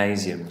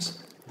gymnasiums.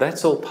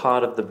 That's all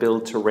part of the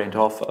build-to-rent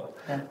offer.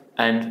 Yeah.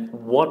 And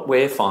what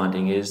we're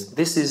finding is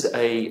this is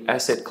a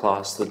asset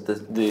class that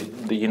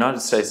the United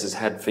States has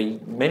had for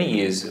many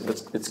years.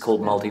 It's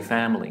called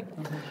multifamily.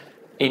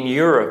 In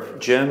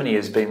Europe, Germany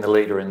has been the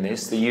leader in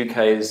this. The UK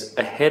is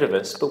ahead of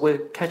us, but we're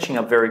catching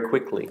up very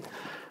quickly.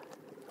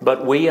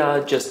 But we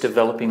are just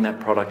developing that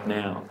product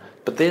now.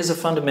 But there's a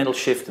fundamental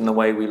shift in the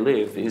way we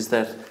live, is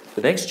that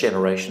the next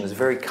generation is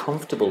very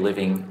comfortable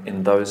living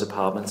in those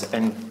apartments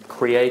and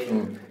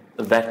creating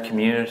that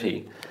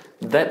community.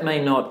 That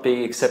may not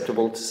be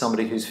acceptable to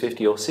somebody who's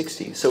 50 or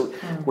 60. So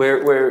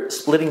we're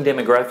splitting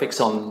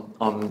demographics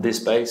on this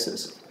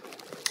basis.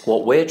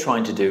 What we're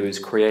trying to do is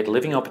create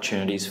living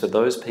opportunities for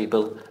those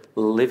people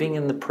living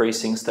in the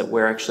precincts that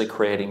we're actually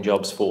creating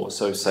jobs for.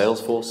 So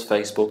Salesforce,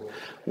 Facebook,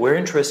 we're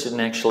interested in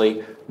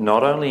actually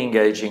not only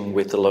engaging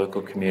with the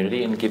local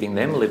community and giving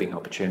them living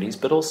opportunities,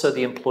 but also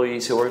the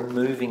employees who are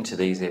moving to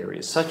these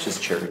areas, such as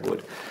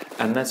Cherrywood.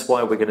 And that's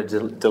why we're going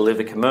to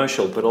deliver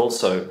commercial, but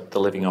also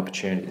the living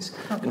opportunities.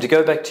 And to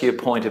go back to your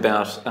point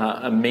about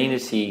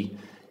amenity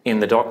in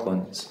the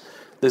Docklands,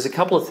 there's a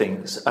couple of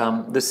things.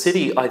 The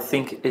city, I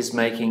think, is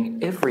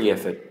making every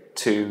effort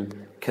to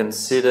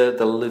consider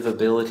the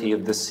livability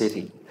of the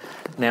city.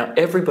 Now,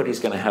 everybody's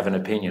going to have an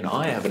opinion.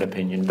 I have an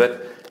opinion,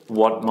 but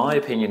what my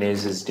opinion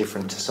is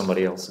different to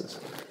somebody else's.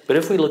 But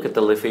if we look at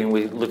the Liffey and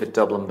we look at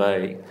Dublin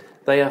Bay,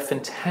 they are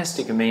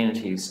fantastic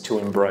amenities to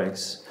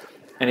embrace.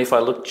 And if I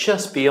look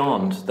just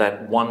beyond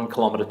that 1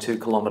 kilometre, 2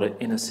 kilometre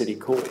inner city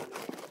core,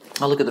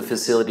 I look at the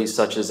facilities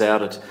such as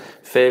out at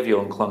Fairview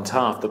and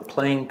Clontarf, the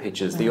playing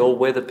pitches, the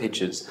all-weather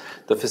pitches,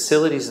 the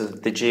facilities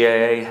that the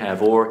GAA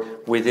have, or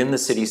within the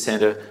city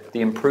centre,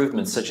 the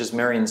improvements such as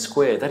Merrion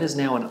Square. That is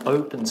now an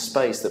open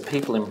space that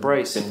people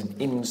embrace,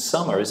 and in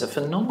summer is a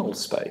phenomenal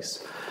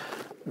space.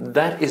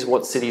 That is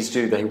what cities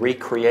do. They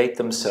recreate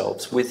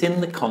themselves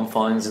within the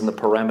confines and the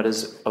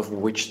parameters of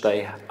which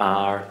they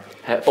are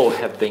or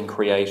have been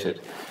created.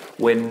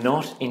 We're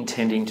not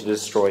intending to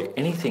destroy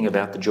anything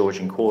about the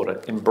Georgian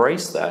Quarter.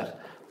 Embrace that,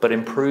 but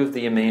improve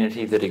the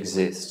amenity that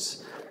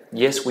exists.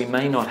 Yes, we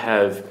may not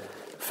have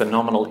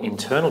phenomenal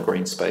internal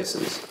green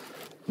spaces,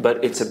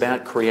 but it's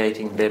about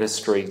creating better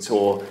streets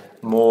or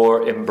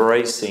more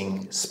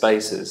embracing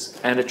spaces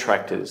and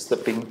attractors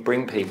that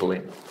bring people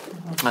in.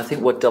 I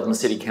think what Dublin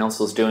City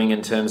Council is doing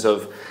in terms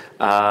of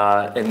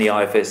in the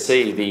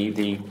IFSC,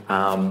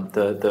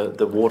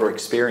 the Water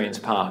Experience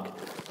Park,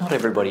 not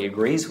everybody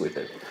agrees with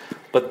it.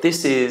 But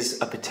this is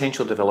a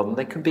potential development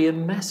that could be a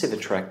massive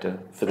attractor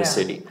for the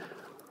city.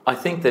 I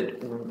think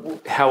that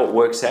how it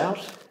works out,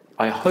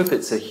 I hope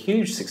it's a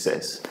huge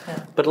success,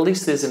 but at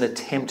least there's an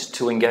attempt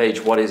to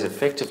engage what is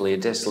effectively a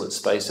desolate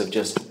space of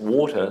just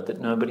water that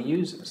nobody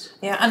uses.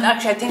 Yeah, and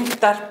actually I think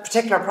that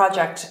particular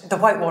project, the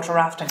whitewater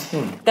rafting,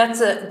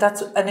 that's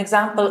an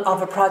example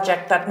of a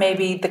project that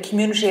maybe the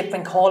community have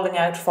been calling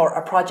out for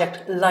a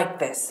project like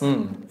this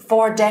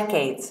for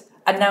decades,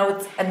 and now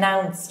it's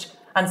announced,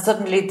 and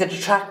suddenly the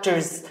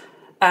detractors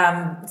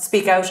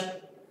speak out,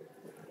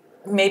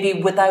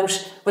 maybe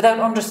without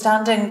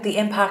understanding the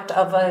impact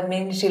of an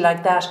amenity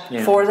like that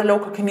for the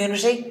local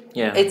community.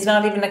 It's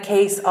not even a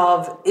case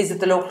of, is it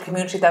the local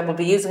community that will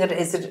be using it?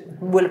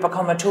 Will it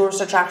become a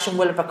tourist attraction?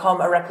 Will it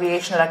become a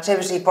recreational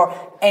activity for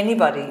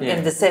anybody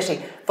in the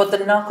city? But the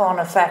knock-on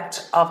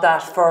effect of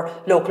that for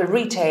local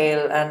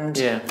retail and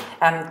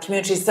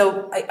communities.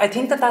 So I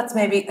think that's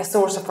maybe a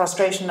source of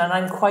frustration, and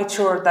I'm quite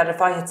sure that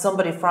if I had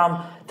somebody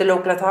from the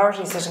local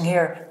authority sitting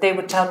here, they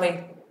would tell me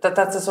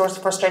that's a source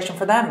of frustration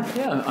for them.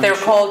 They're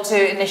called to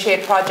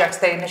initiate projects,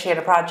 they initiate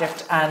a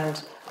project,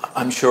 and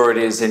I'm sure it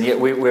is, and yet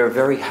we're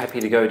very happy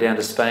to go down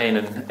to Spain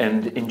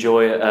and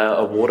enjoy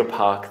a water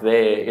park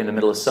there in the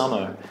middle of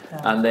summer,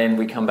 and then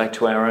we come back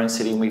to our own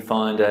city and we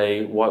find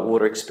a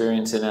whitewater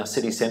experience in our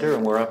city centre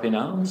and we're up in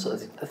arms.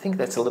 I think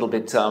that's a little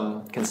bit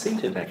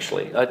conceited,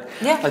 actually.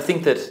 I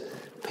think that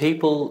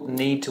people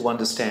need to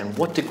understand,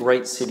 what do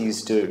great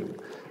cities do?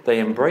 They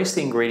embrace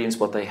the ingredients,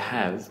 what they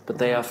have, but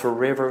they are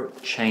forever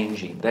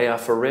changing. They are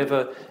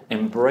forever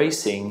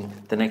embracing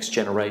the next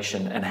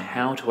generation and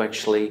how to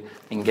actually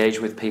engage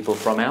with people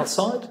from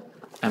outside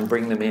and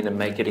bring them in and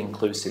make it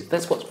inclusive.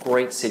 That's what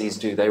great cities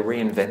do. They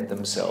reinvent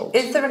themselves.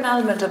 Is there an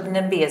element of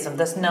NIMBYism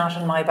that's not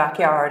in my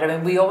backyard? I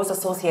mean, we always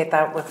associate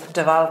that with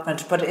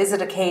development, but is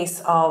it a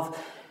case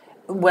of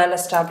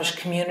well-established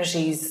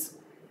communities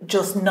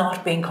just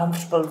not being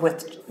comfortable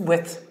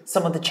with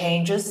some of the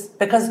changes?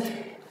 Because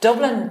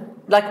Dublin,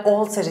 like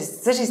all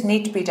cities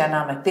need to be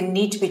dynamic. They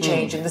need to be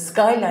changing. The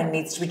Skyline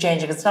needs to be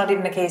changing. It's not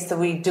even a case that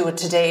we do it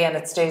today and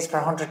it stays for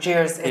 100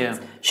 years. It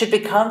should be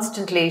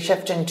constantly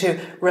shifting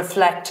to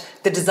reflect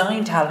the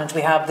design talent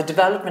we have, the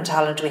development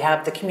talent we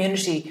have, the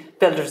community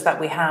builders that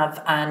we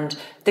have, and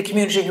the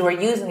community who are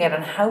using it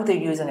and how they're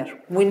using it.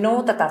 We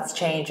know that that's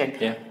changing.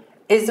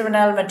 Is there an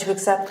element to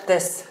accept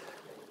this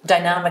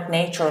dynamic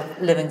nature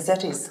of living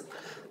cities?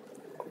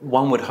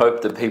 One would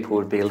hope that people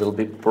would be a little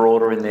bit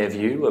broader in their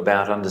view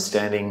about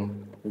understanding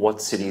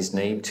what cities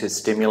need to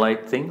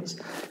stimulate things.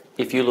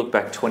 If you look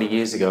back 20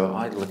 years ago,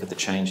 I look at the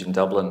change in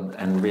Dublin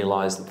and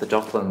realise that the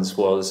Docklands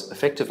was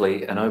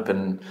effectively an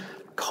open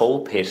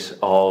coal pit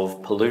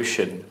of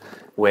pollution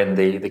when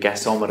the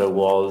gasometer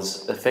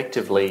was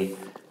effectively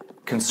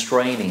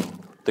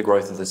constraining the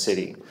growth of the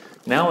city.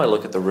 Now I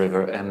look at the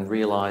river and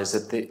realise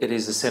that it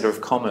is a centre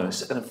of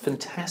commerce, and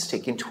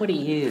fantastic. In 20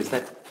 years,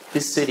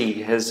 this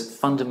city has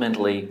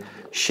fundamentally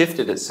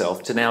shifted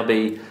itself to now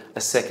be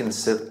a second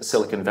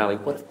Silicon Valley.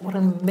 What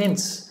an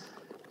immense,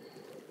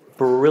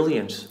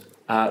 brilliant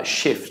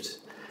shift.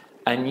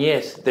 And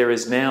yet there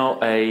is now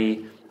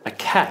a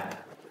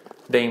cap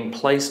being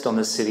placed on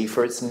the city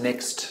for its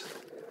next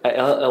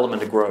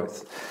element of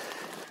growth.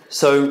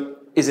 So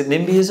is it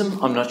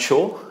NIMBYism? I'm not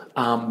sure.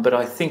 But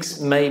I think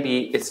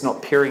maybe it's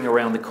not peering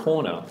around the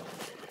corner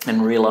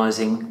and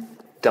realising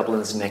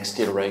Dublin's next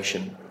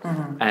iteration.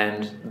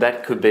 And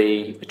that could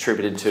be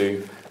attributed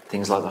to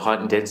things like the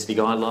heightened density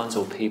guidelines,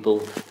 or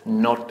people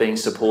not being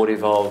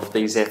supportive of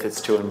these efforts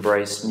to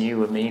embrace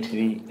new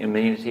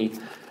amenity.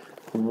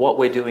 What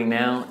we're doing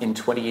now, in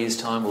 20 years'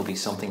 time, will be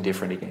something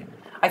different again.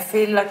 I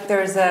feel like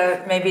there's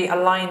maybe a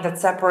line that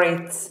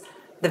separates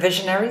the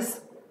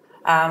visionaries,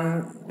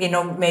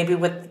 maybe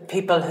with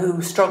people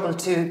who struggle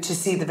to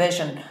see the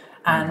vision.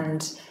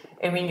 And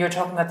I mean, you're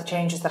talking about the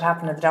changes that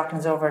happened in the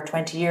Docklands over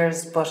 20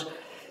 years, but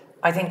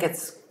I think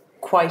it's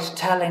quite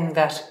telling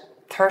that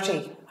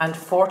 30 and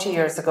 40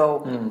 years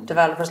ago,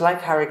 developers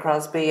like Harry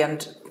Crosby,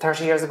 and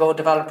 30 years ago,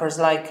 developers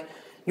like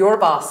your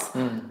boss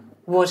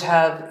would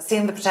have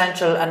seen the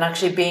potential and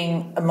actually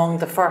being among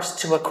the first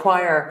to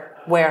acquire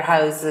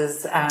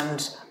warehouses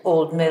and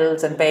old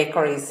mills and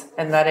bakeries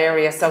in that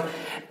area. So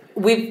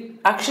we've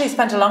actually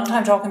spent a long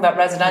time talking about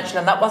residential,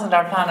 and that wasn't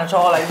our plan at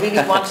all. I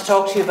really want to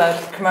talk to you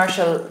about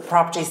commercial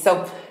properties.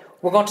 So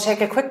we're going to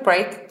take a quick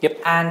break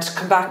and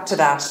come back to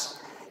that.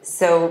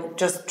 So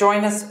just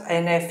join us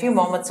in a few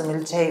moments and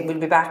we'll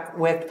be back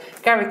with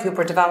Gary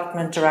Cooper,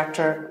 Development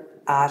Director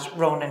at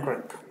Ronan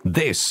Group.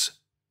 This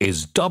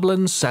is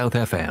Dublin South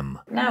FM.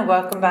 Now,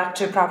 welcome back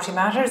to Property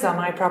Matters on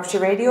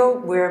iProperty Radio.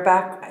 We're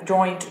back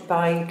joined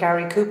by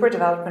Gary Cooper,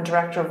 Development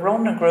Director of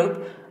Ronan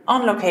Group,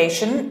 on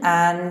location.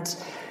 And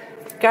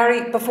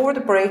Gary, before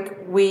the break,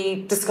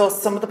 we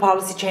discussed some of the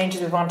policy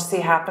changes we want to see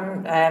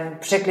happen,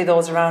 particularly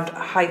those around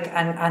height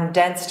and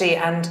density.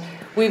 And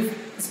we've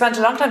spent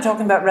a long time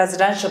talking about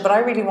residential, but I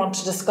really want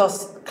to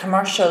discuss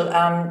commercial,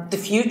 the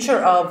future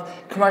of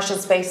commercial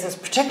spaces,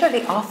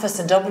 particularly office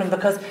in Dublin,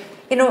 because,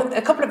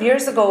 a couple of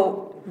years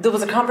ago, there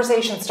was a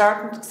conversation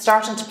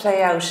starting to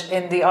play out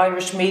in the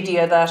Irish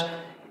media that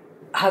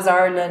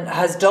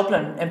has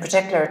Dublin in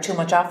particular too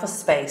much office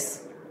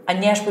space?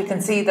 And yet we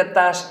can see that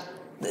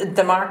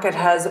the market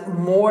has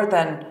more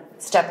than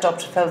stepped up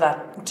to fill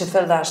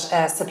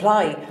that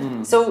supply.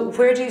 So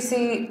where do you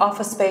see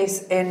office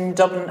space in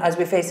Dublin as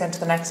we face into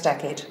the next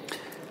decade?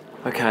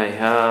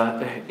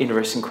 Okay,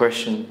 interesting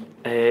question.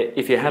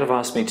 If you had have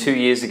asked me 2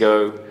 years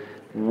ago,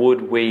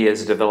 would we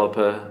as a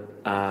developer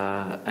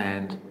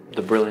and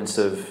the brilliance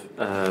of,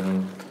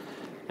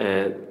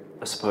 I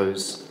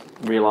suppose,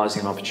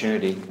 realising an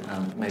opportunity,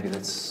 maybe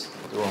that's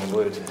the wrong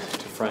word to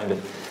frame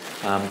it.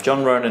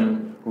 John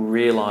Ronan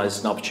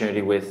realised an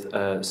opportunity with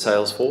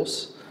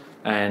Salesforce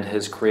and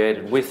has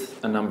created,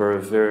 with a number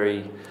of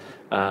very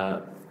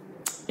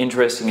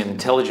interesting and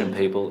intelligent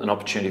people, an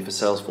opportunity for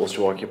Salesforce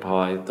to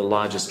occupy the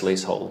largest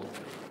leasehold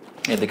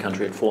in the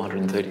country at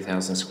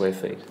 430,000 square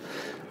feet.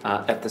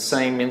 At the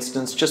same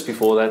instance, just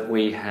before that,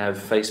 we have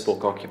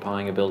Facebook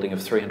occupying a building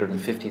of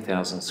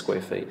 350,000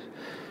 square feet.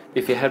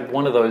 If you had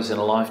one of those in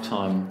a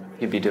lifetime,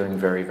 you'd be doing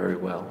very, very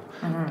well.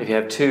 If you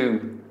have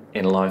two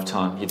in a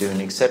lifetime, you're doing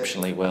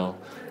exceptionally well.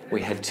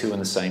 We had two in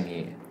the same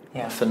year.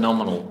 Yeah.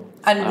 Phenomenal.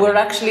 And we're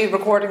actually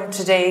recording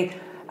today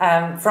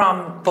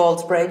from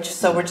Ballsbridge,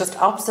 so we're just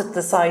opposite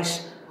the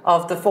site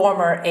of the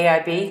former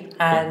AIB,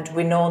 and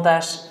we know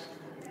that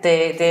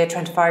they had a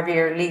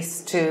 25-year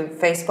lease to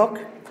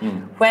Facebook.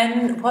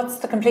 What's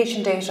the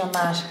completion date on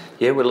that?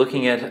 Yeah, we're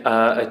looking at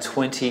a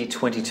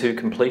 2022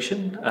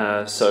 completion.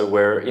 So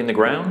we're in the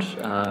ground.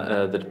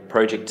 The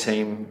project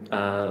team,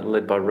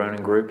 led by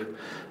Ronan Group,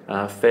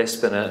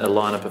 FESP, and a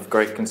lineup of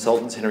great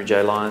consultants, Henry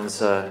J.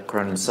 Lyons,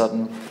 Cronin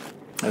Sutton,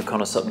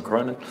 O'Connor Sutton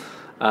Cronin,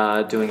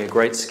 doing a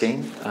great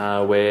scheme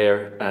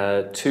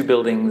where two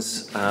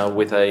buildings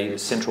with a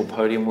central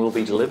podium will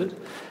be delivered.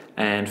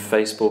 And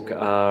Facebook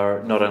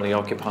are not only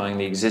occupying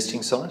the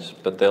existing site,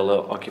 but they'll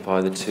occupy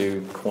the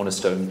two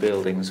cornerstone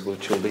buildings,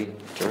 which will be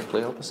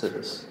directly opposite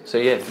us. So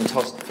yeah,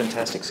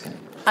 fantastic scheme.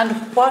 And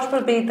what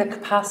will be the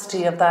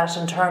capacity of that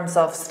in terms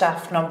of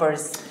staff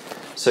numbers?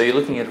 So you're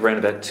looking at around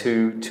about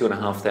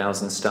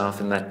 2,500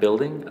 staff in that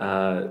building.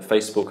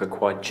 Facebook are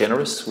quite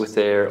generous with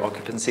their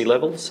occupancy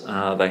levels.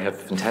 They have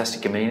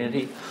fantastic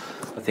amenity.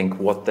 I think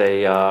what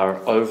they are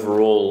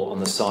overall on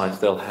the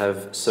site, they'll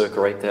have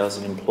circa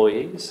 8,000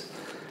 employees.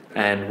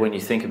 And when you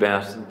think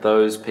about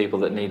those people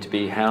that need to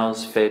be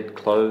housed, fed,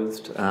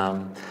 clothed,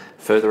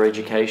 further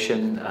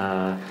education,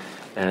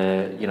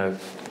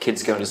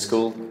 kids going to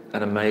school,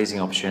 an amazing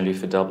opportunity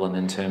for Dublin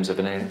in terms of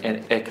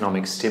an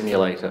economic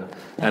stimulator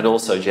and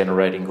also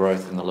generating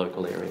growth in the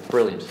local area.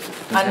 Brilliant.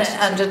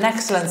 And an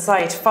excellent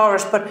site for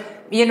it. But,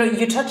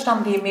 you touched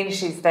on the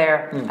amenities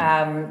there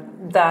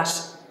that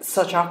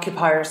such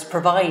occupiers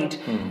provide.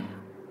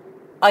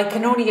 I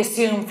can only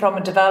assume from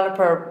a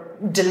developer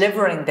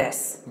delivering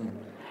this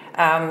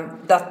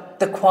that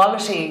the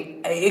quality,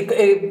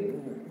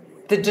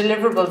 the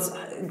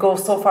deliverables go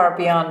so far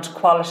beyond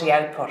quality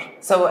output.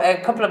 So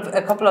a couple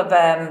of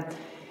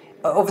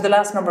over the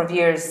last number of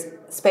years,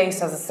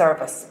 space as a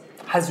service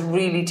has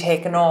really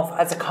taken off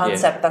as a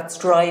concept that's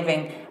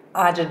driving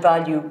added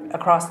value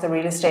across the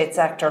real estate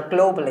sector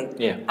globally.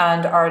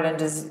 And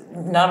Ireland is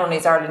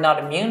not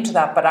immune to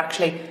that, but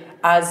actually,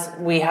 as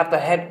we have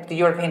the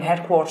European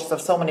headquarters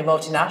of so many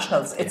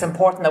multinationals, it's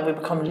important that we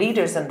become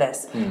leaders in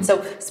this.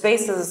 So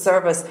space as a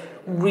service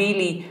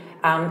really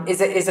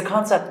is a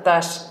concept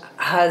that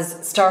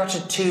has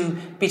started to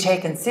be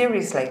taken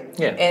seriously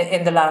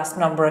in the last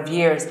number of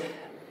years.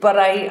 But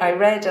I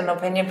read an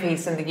opinion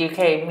piece in the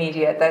UK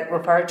media that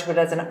referred to it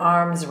as an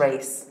arms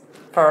race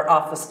for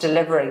office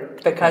delivery,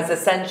 because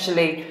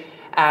essentially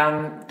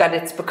that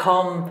it's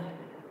become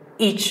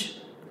each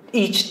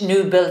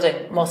new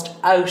building must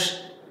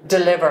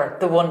out-deliver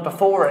the one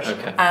before it.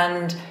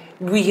 And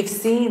we have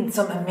seen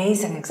some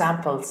amazing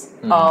examples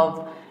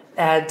of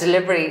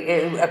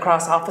delivery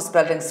across office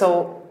buildings.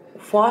 So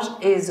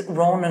what is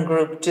Ronan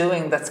Group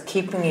doing that's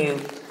keeping you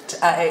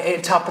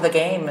top of the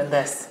game in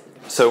this?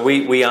 So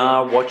we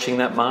are watching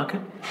that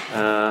market.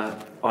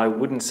 I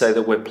wouldn't say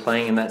that we're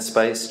playing in that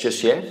space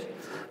just yet,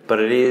 but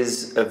it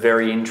is a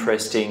very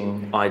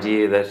interesting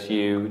idea that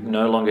you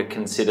no longer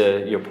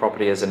consider your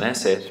property as an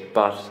asset,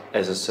 but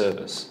as a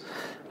service.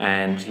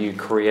 And you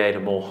create a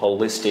more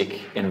holistic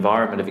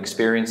environment of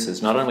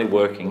experiences, not only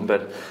working,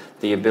 but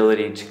the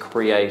ability to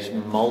create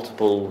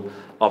multiple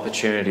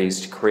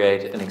opportunities to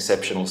create an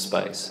exceptional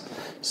space.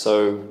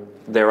 So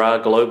there are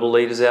global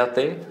leaders out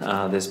there.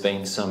 There's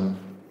been some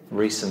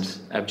recent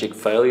abject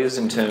failures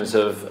in terms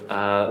of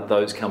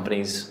those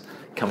companies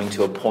coming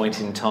to a point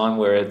in time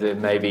where they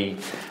may be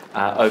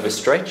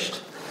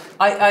overstretched.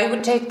 I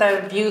would take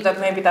the view that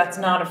maybe that's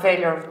not a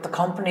failure of the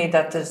company,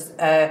 that there's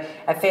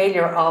a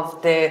failure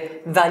of the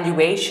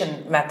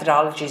valuation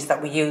methodologies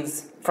that we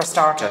use for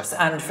startups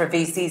and for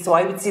VC. So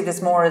I would see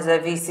this more as a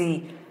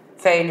VC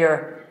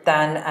failure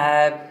than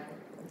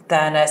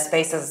a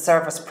space as a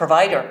service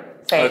provider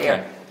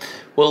failure.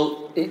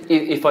 Well,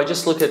 if I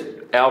just look at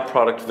our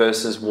product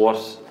versus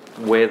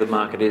where the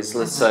market is,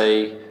 let's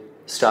say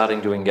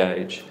starting to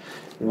engage,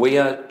 we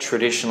are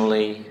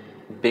traditionally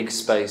big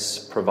space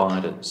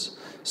providers.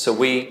 So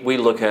we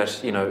look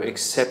at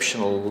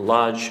exceptional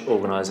large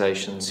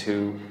organisations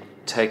who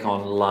take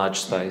on large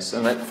space,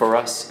 and that for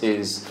us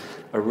is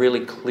a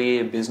really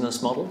clear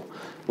business model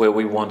where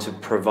we want to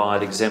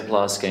provide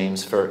exemplar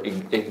schemes for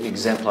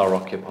exemplar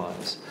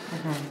occupiers.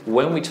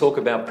 When we talk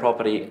about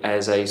property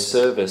as a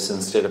service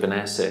instead of an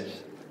asset,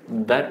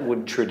 that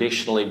would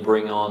traditionally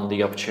bring on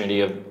the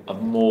opportunity of a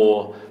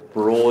more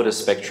broader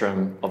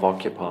spectrum of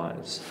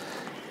occupiers.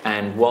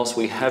 And whilst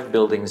we have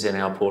buildings in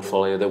our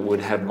portfolio that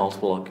would have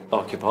multiple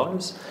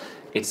occupiers,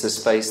 it's a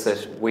space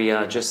that we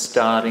are just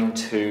starting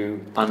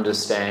to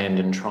understand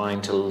and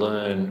trying to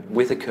learn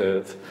with a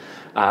curve,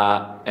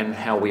 and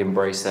how we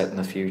embrace that in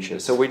the future.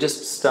 So we're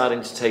just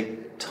starting to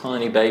take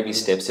tiny baby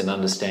steps in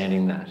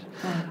understanding that.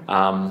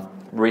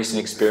 Recent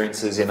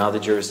experiences in other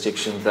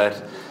jurisdictions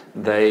that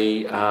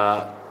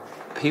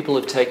people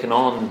have taken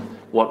on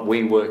what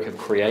WeWork have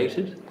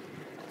created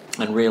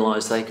and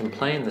realised they can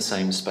play in the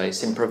same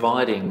space in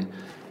providing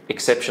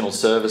exceptional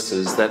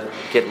services that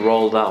get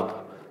rolled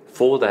up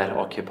for that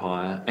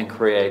occupier and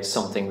create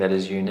something that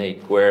is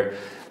unique, where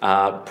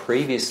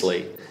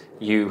previously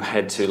you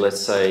had to, let's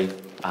say,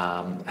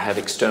 have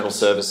external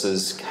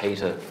services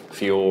cater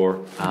for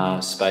your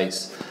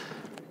space,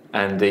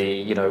 and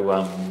the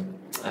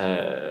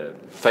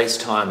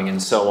FaceTiming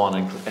and so on,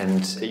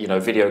 and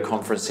video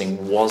conferencing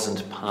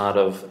wasn't part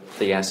of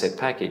the asset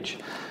package.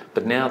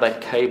 But now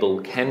that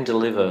cable can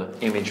deliver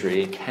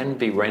imagery, it can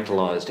be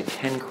rentalised, it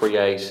can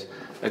create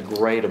a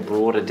greater,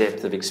 broader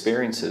depth of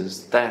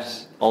experiences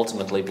that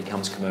ultimately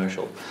becomes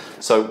commercial.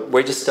 So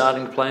we're just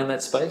starting to play in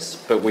that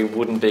space, but we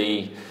wouldn't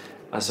be,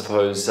 I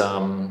suppose,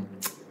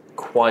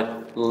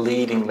 quite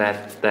leading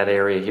that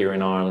area here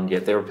in Ireland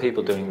yet. There are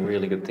people doing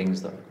really good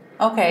things though.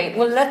 Okay,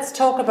 well, let's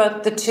talk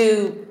about the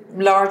two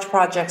large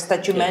projects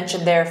that you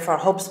mentioned there for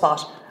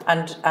HubSpot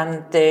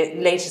and the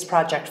latest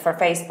project for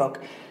Facebook.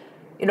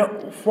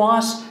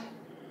 What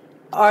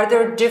are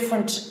there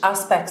different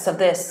aspects of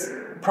this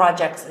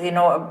project? And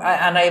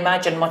I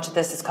imagine much of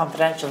this is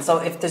confidential. So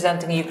if there's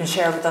anything you can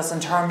share with us in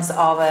terms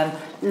of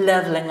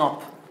levelling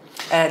up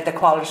the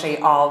quality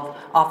of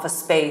office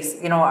space,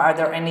 are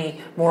there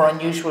any more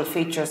unusual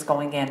features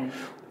going in?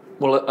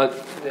 Well,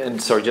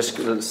 and sorry, just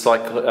a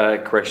slight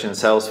correction,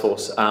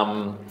 Salesforce,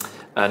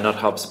 not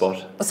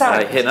HubSpot.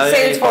 Sorry,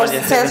 Salesforce,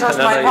 Salesforce,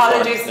 my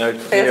apologies. No,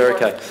 you're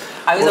okay.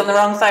 I was on the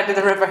wrong side of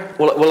the river.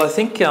 Well, I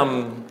think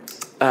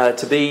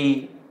to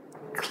be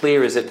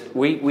clear is that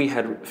we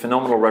had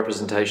phenomenal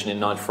representation in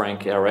Knight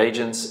Frank, our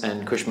agents,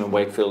 and Cushman &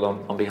 Wakefield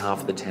on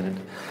behalf of the tenant.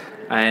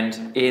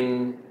 And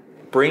in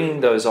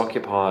bringing those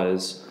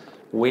occupiers,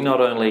 we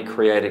not only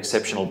create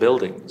exceptional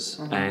buildings,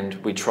 and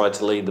we try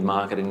to lead the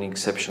market in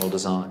exceptional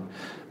design,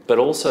 but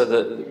also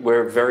that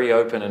we're very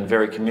open and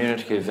very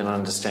communicative in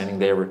understanding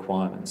their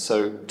requirements.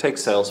 So take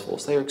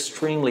Salesforce, they're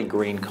extremely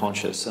green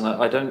conscious, and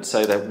I don't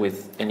say that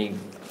with any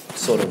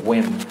sort of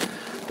whim,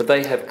 but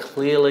they have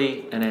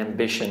clearly an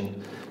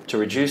ambition to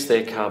reduce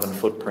their carbon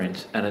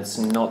footprint, and it's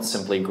not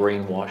simply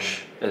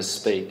greenwash as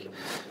speak.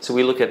 So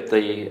we look at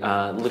LEED.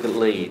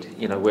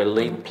 We're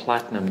LEED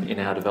Platinum in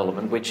our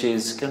development, which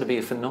is going to be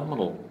a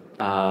phenomenal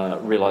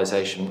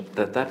realisation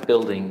that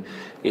building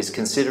is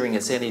considering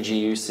its energy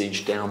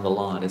usage down the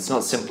line. It's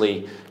not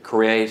simply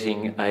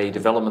creating a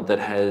development that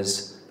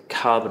has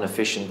carbon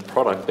efficient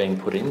product being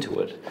put into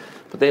it,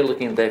 but they're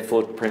looking at their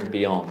footprint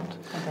beyond.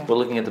 Okay. We're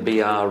looking at the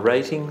BR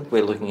rating,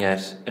 we're looking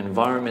at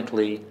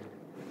environmentally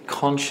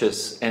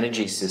conscious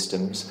energy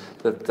systems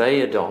that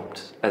they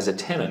adopt as a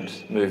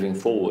tenant moving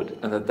forward,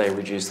 and that they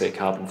reduce their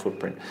carbon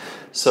footprint.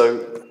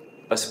 So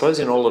I suppose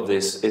in all of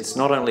this, it's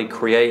not only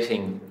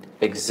creating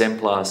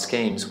exemplar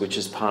schemes, which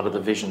is part of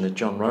the vision that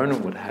John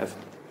Ronan would have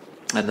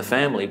and the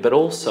family, but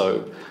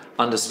also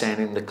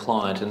understanding the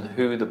client and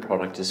who the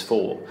product is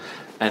for.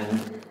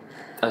 And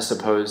I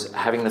suppose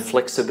having the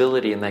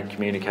flexibility in that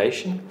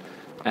communication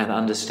and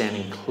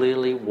understanding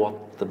clearly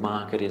what the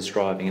market is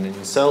driving. And in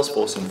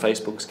Salesforce and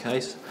Facebook's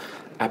case,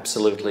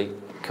 absolutely,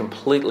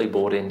 completely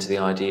bought into the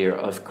idea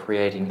of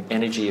creating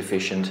energy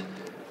efficient,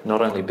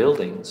 not only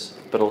buildings,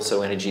 but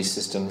also energy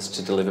systems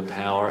to deliver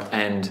power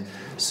and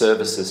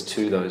services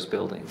to those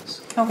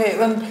buildings. Okay,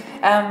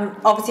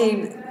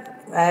 obviously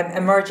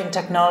emerging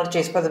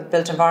technologies for the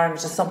built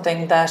environment is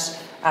something that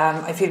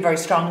I feel very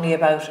strongly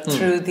about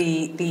through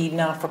the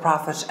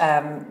not-for-profit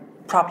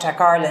PropTech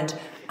Ireland.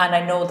 And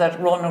I know that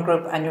Ronan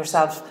Group and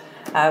yourself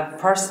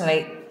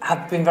personally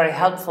have been very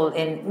helpful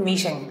in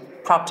meeting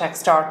PropTech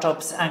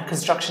startups and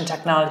construction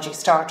technology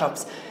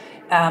startups.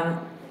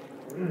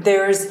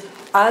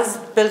 As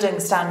building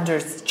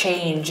standards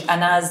change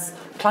and as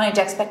client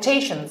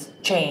expectations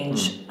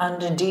change,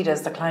 and indeed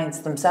as the clients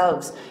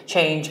themselves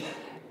change,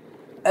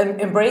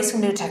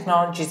 embracing new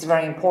technology is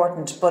very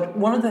important. But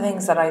one of the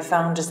things that I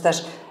found is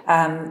that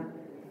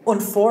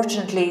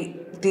unfortunately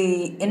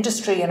the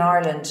industry in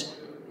Ireland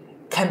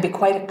can be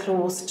quite a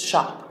closed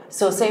shop.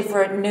 So say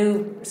for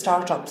new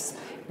startups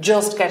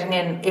just getting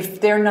in, if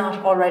they're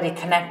not already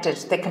connected,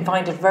 they can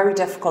find it very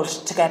difficult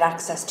to get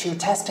access to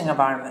testing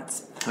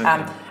environments.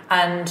 Okay.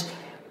 And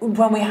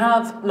when we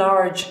have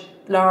large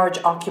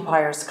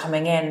occupiers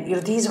coming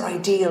in, these are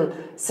ideal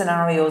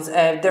scenarios.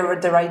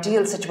 They're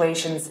ideal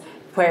situations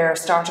where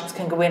startups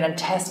can go in and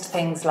test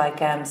things like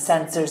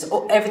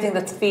sensors, everything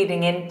that's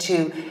feeding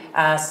into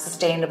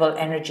sustainable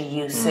energy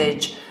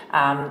usage.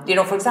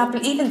 For example,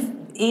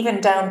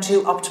 even down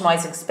to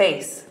optimizing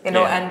space.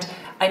 And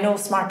I know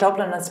Smart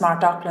Dublin and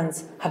Smart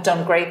Docklands have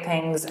done great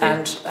things,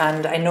 and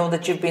I know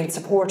that you've been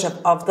supportive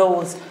of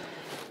those.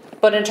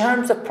 But in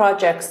terms of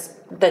projects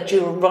that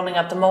you're running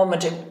at the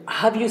moment,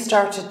 have you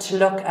started to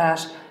look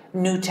at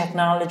new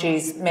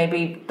technologies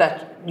maybe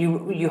that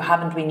you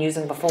haven't been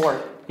using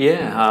before?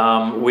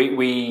 Yeah,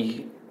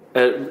 we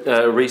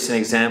a recent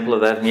example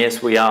of that, and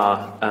yes, we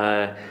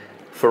are.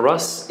 For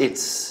us,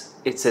 it's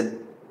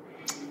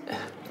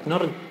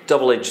not a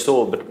double-edged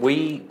sword, but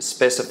we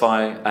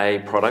specify a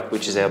product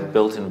which is our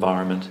built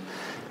environment,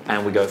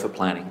 and we go for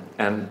planning,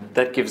 and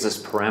that gives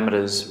us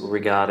parameters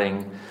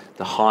regarding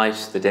the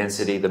height, the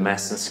density, the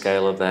mass and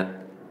scale of that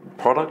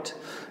product,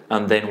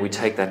 and then we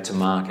take that to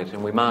market,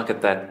 and we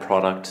market that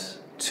product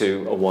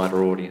to a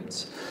wider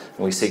audience.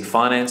 And we seek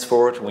finance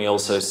for it, and we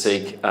also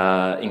seek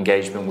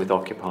engagement with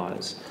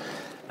occupiers.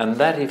 And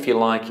that, if you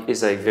like,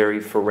 is a very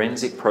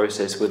forensic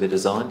process with a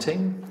design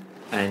team,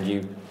 and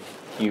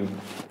you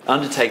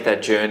undertake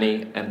that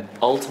journey, and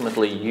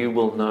ultimately you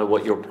will know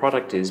what your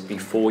product is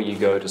before you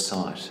go to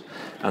site,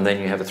 and then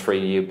you have a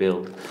 3-year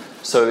build.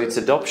 So its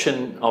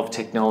adoption of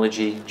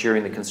technology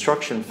during the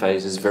construction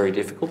phase is very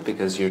difficult,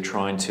 because you're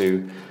trying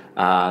to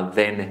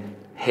then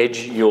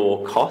hedge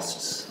your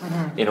costs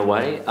in a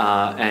way,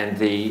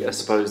 and I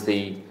suppose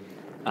the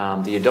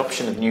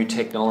adoption of new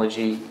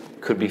technology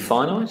could be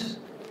finite,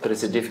 but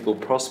it's a difficult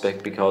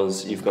prospect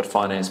because you've got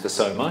finance for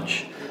so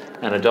much,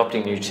 and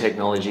adopting new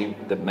technology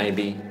that may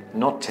be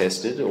not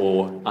tested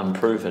or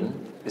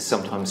unproven is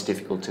sometimes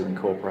difficult to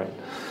incorporate.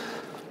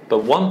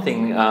 But one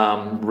thing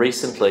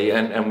recently,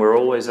 and we're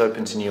always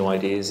open to new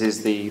ideas,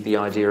 is the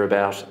idea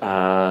about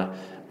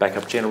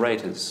backup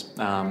generators.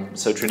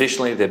 So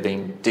traditionally they've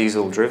been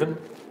diesel driven,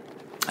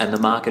 and the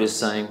market is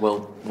saying,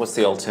 well, what's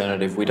the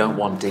alternative? We don't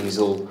want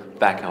diesel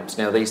backups.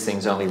 Now these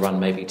things only run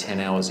maybe 10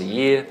 hours a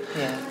year,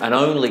 and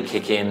only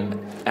kick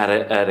in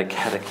at a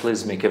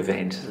cataclysmic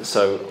event.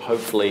 So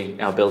hopefully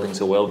our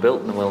buildings are well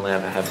built and we'll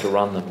never have to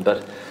run them.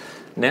 But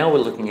now we're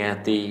looking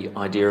at the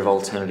idea of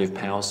alternative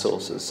power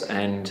sources,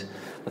 and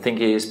I think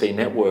ESB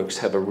Networks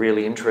have a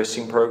really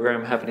interesting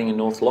program happening in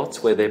North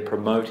Lots where they're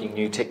promoting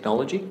new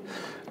technology.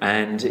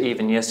 And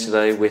even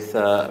yesterday with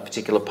a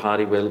particular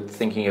party, we're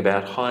thinking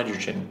about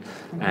hydrogen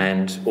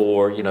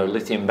or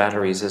lithium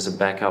batteries as a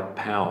backup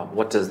power.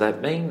 What does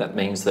that mean? That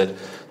means that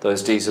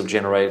those diesel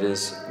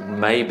generators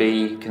may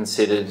be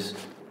considered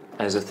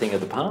as a thing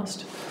of the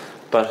past,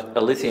 but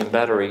a lithium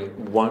battery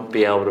won't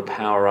be able to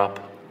power up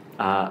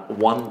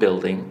one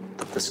building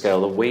at the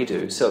scale that we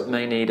do. So it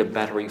may need a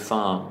battery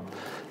farm.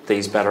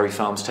 These battery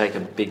farms take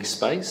a big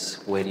space.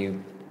 Where do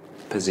you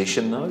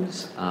position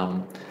those?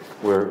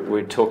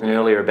 We're talking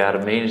earlier about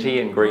amenity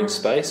and green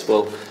space.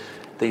 Well,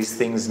 these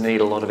things need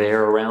a lot of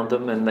air around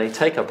them and they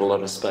take up a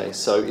lot of space.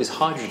 So is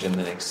hydrogen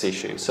the next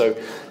issue? So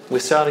we're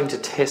starting to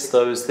test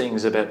those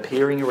things about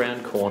peering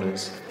around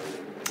corners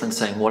and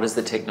saying, what is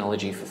the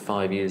technology for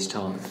 5 years'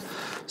 time?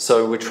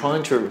 So we're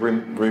trying to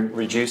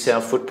reduce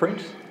our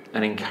footprint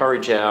and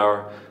encourage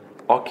our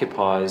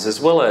occupiers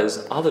as well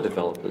as other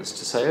developers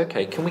to say,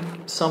 okay, can we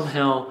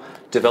somehow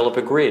develop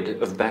a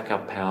grid of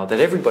backup power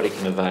that everybody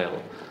can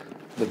avail?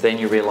 But then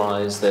you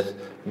realise that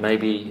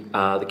maybe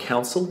the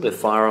council, the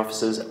fire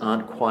officers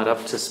aren't quite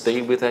up to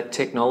speed with that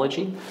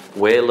technology.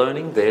 We're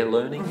learning, they're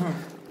learning.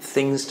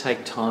 Things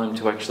take time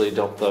to actually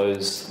adopt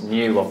those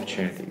new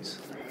opportunities.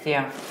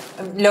 Yeah,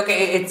 look,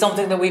 it's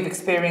something that we've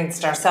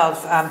experienced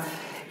ourselves.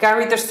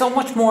 Gary, there's so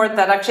much more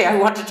that actually I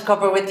wanted to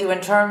cover with you in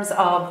terms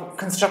of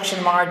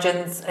construction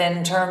margins,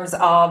 in terms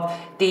of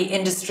the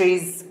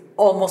industry's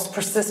almost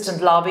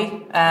persistent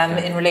lobby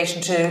in relation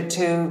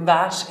to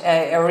VAT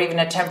or even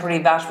a temporary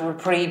VAT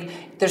reprieve.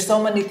 There's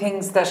so many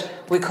things that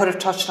we could have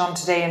touched on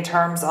today in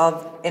terms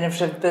of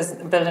innovative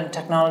building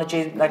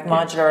technology like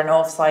modular and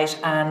off-site,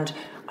 and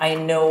I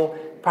know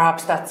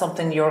perhaps that's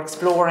something you're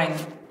exploring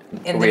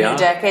in the new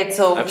decade.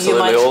 So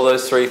absolutely, all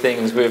those three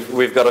things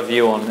we've got a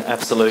view on,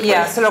 absolutely.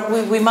 Yeah, so look,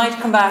 we might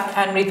come back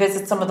and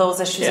revisit some of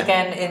those issues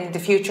again in the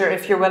future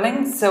if you're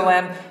willing. So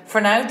for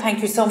now,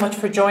 thank you so much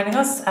for joining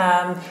us.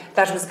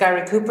 That was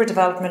Gary Cooper,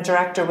 Development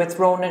Director with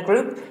Ronan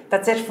Group.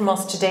 That's it from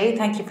us today.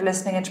 Thank you for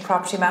listening into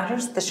Property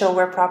Matters, the show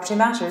where property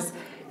matters.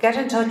 Get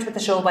in touch with the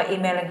show by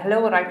emailing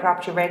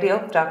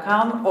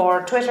hello@ipropertyradio.com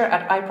or Twitter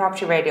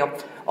 @ipropertyradio.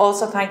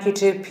 Also, thank you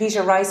to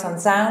Peter Rice on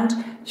sound,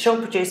 show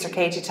producer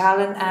Katie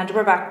Tallon, and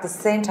we're back at the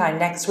same time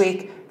next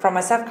week. From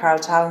myself, Carol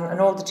Tallon,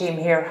 and all the team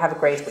here, have a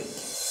great week.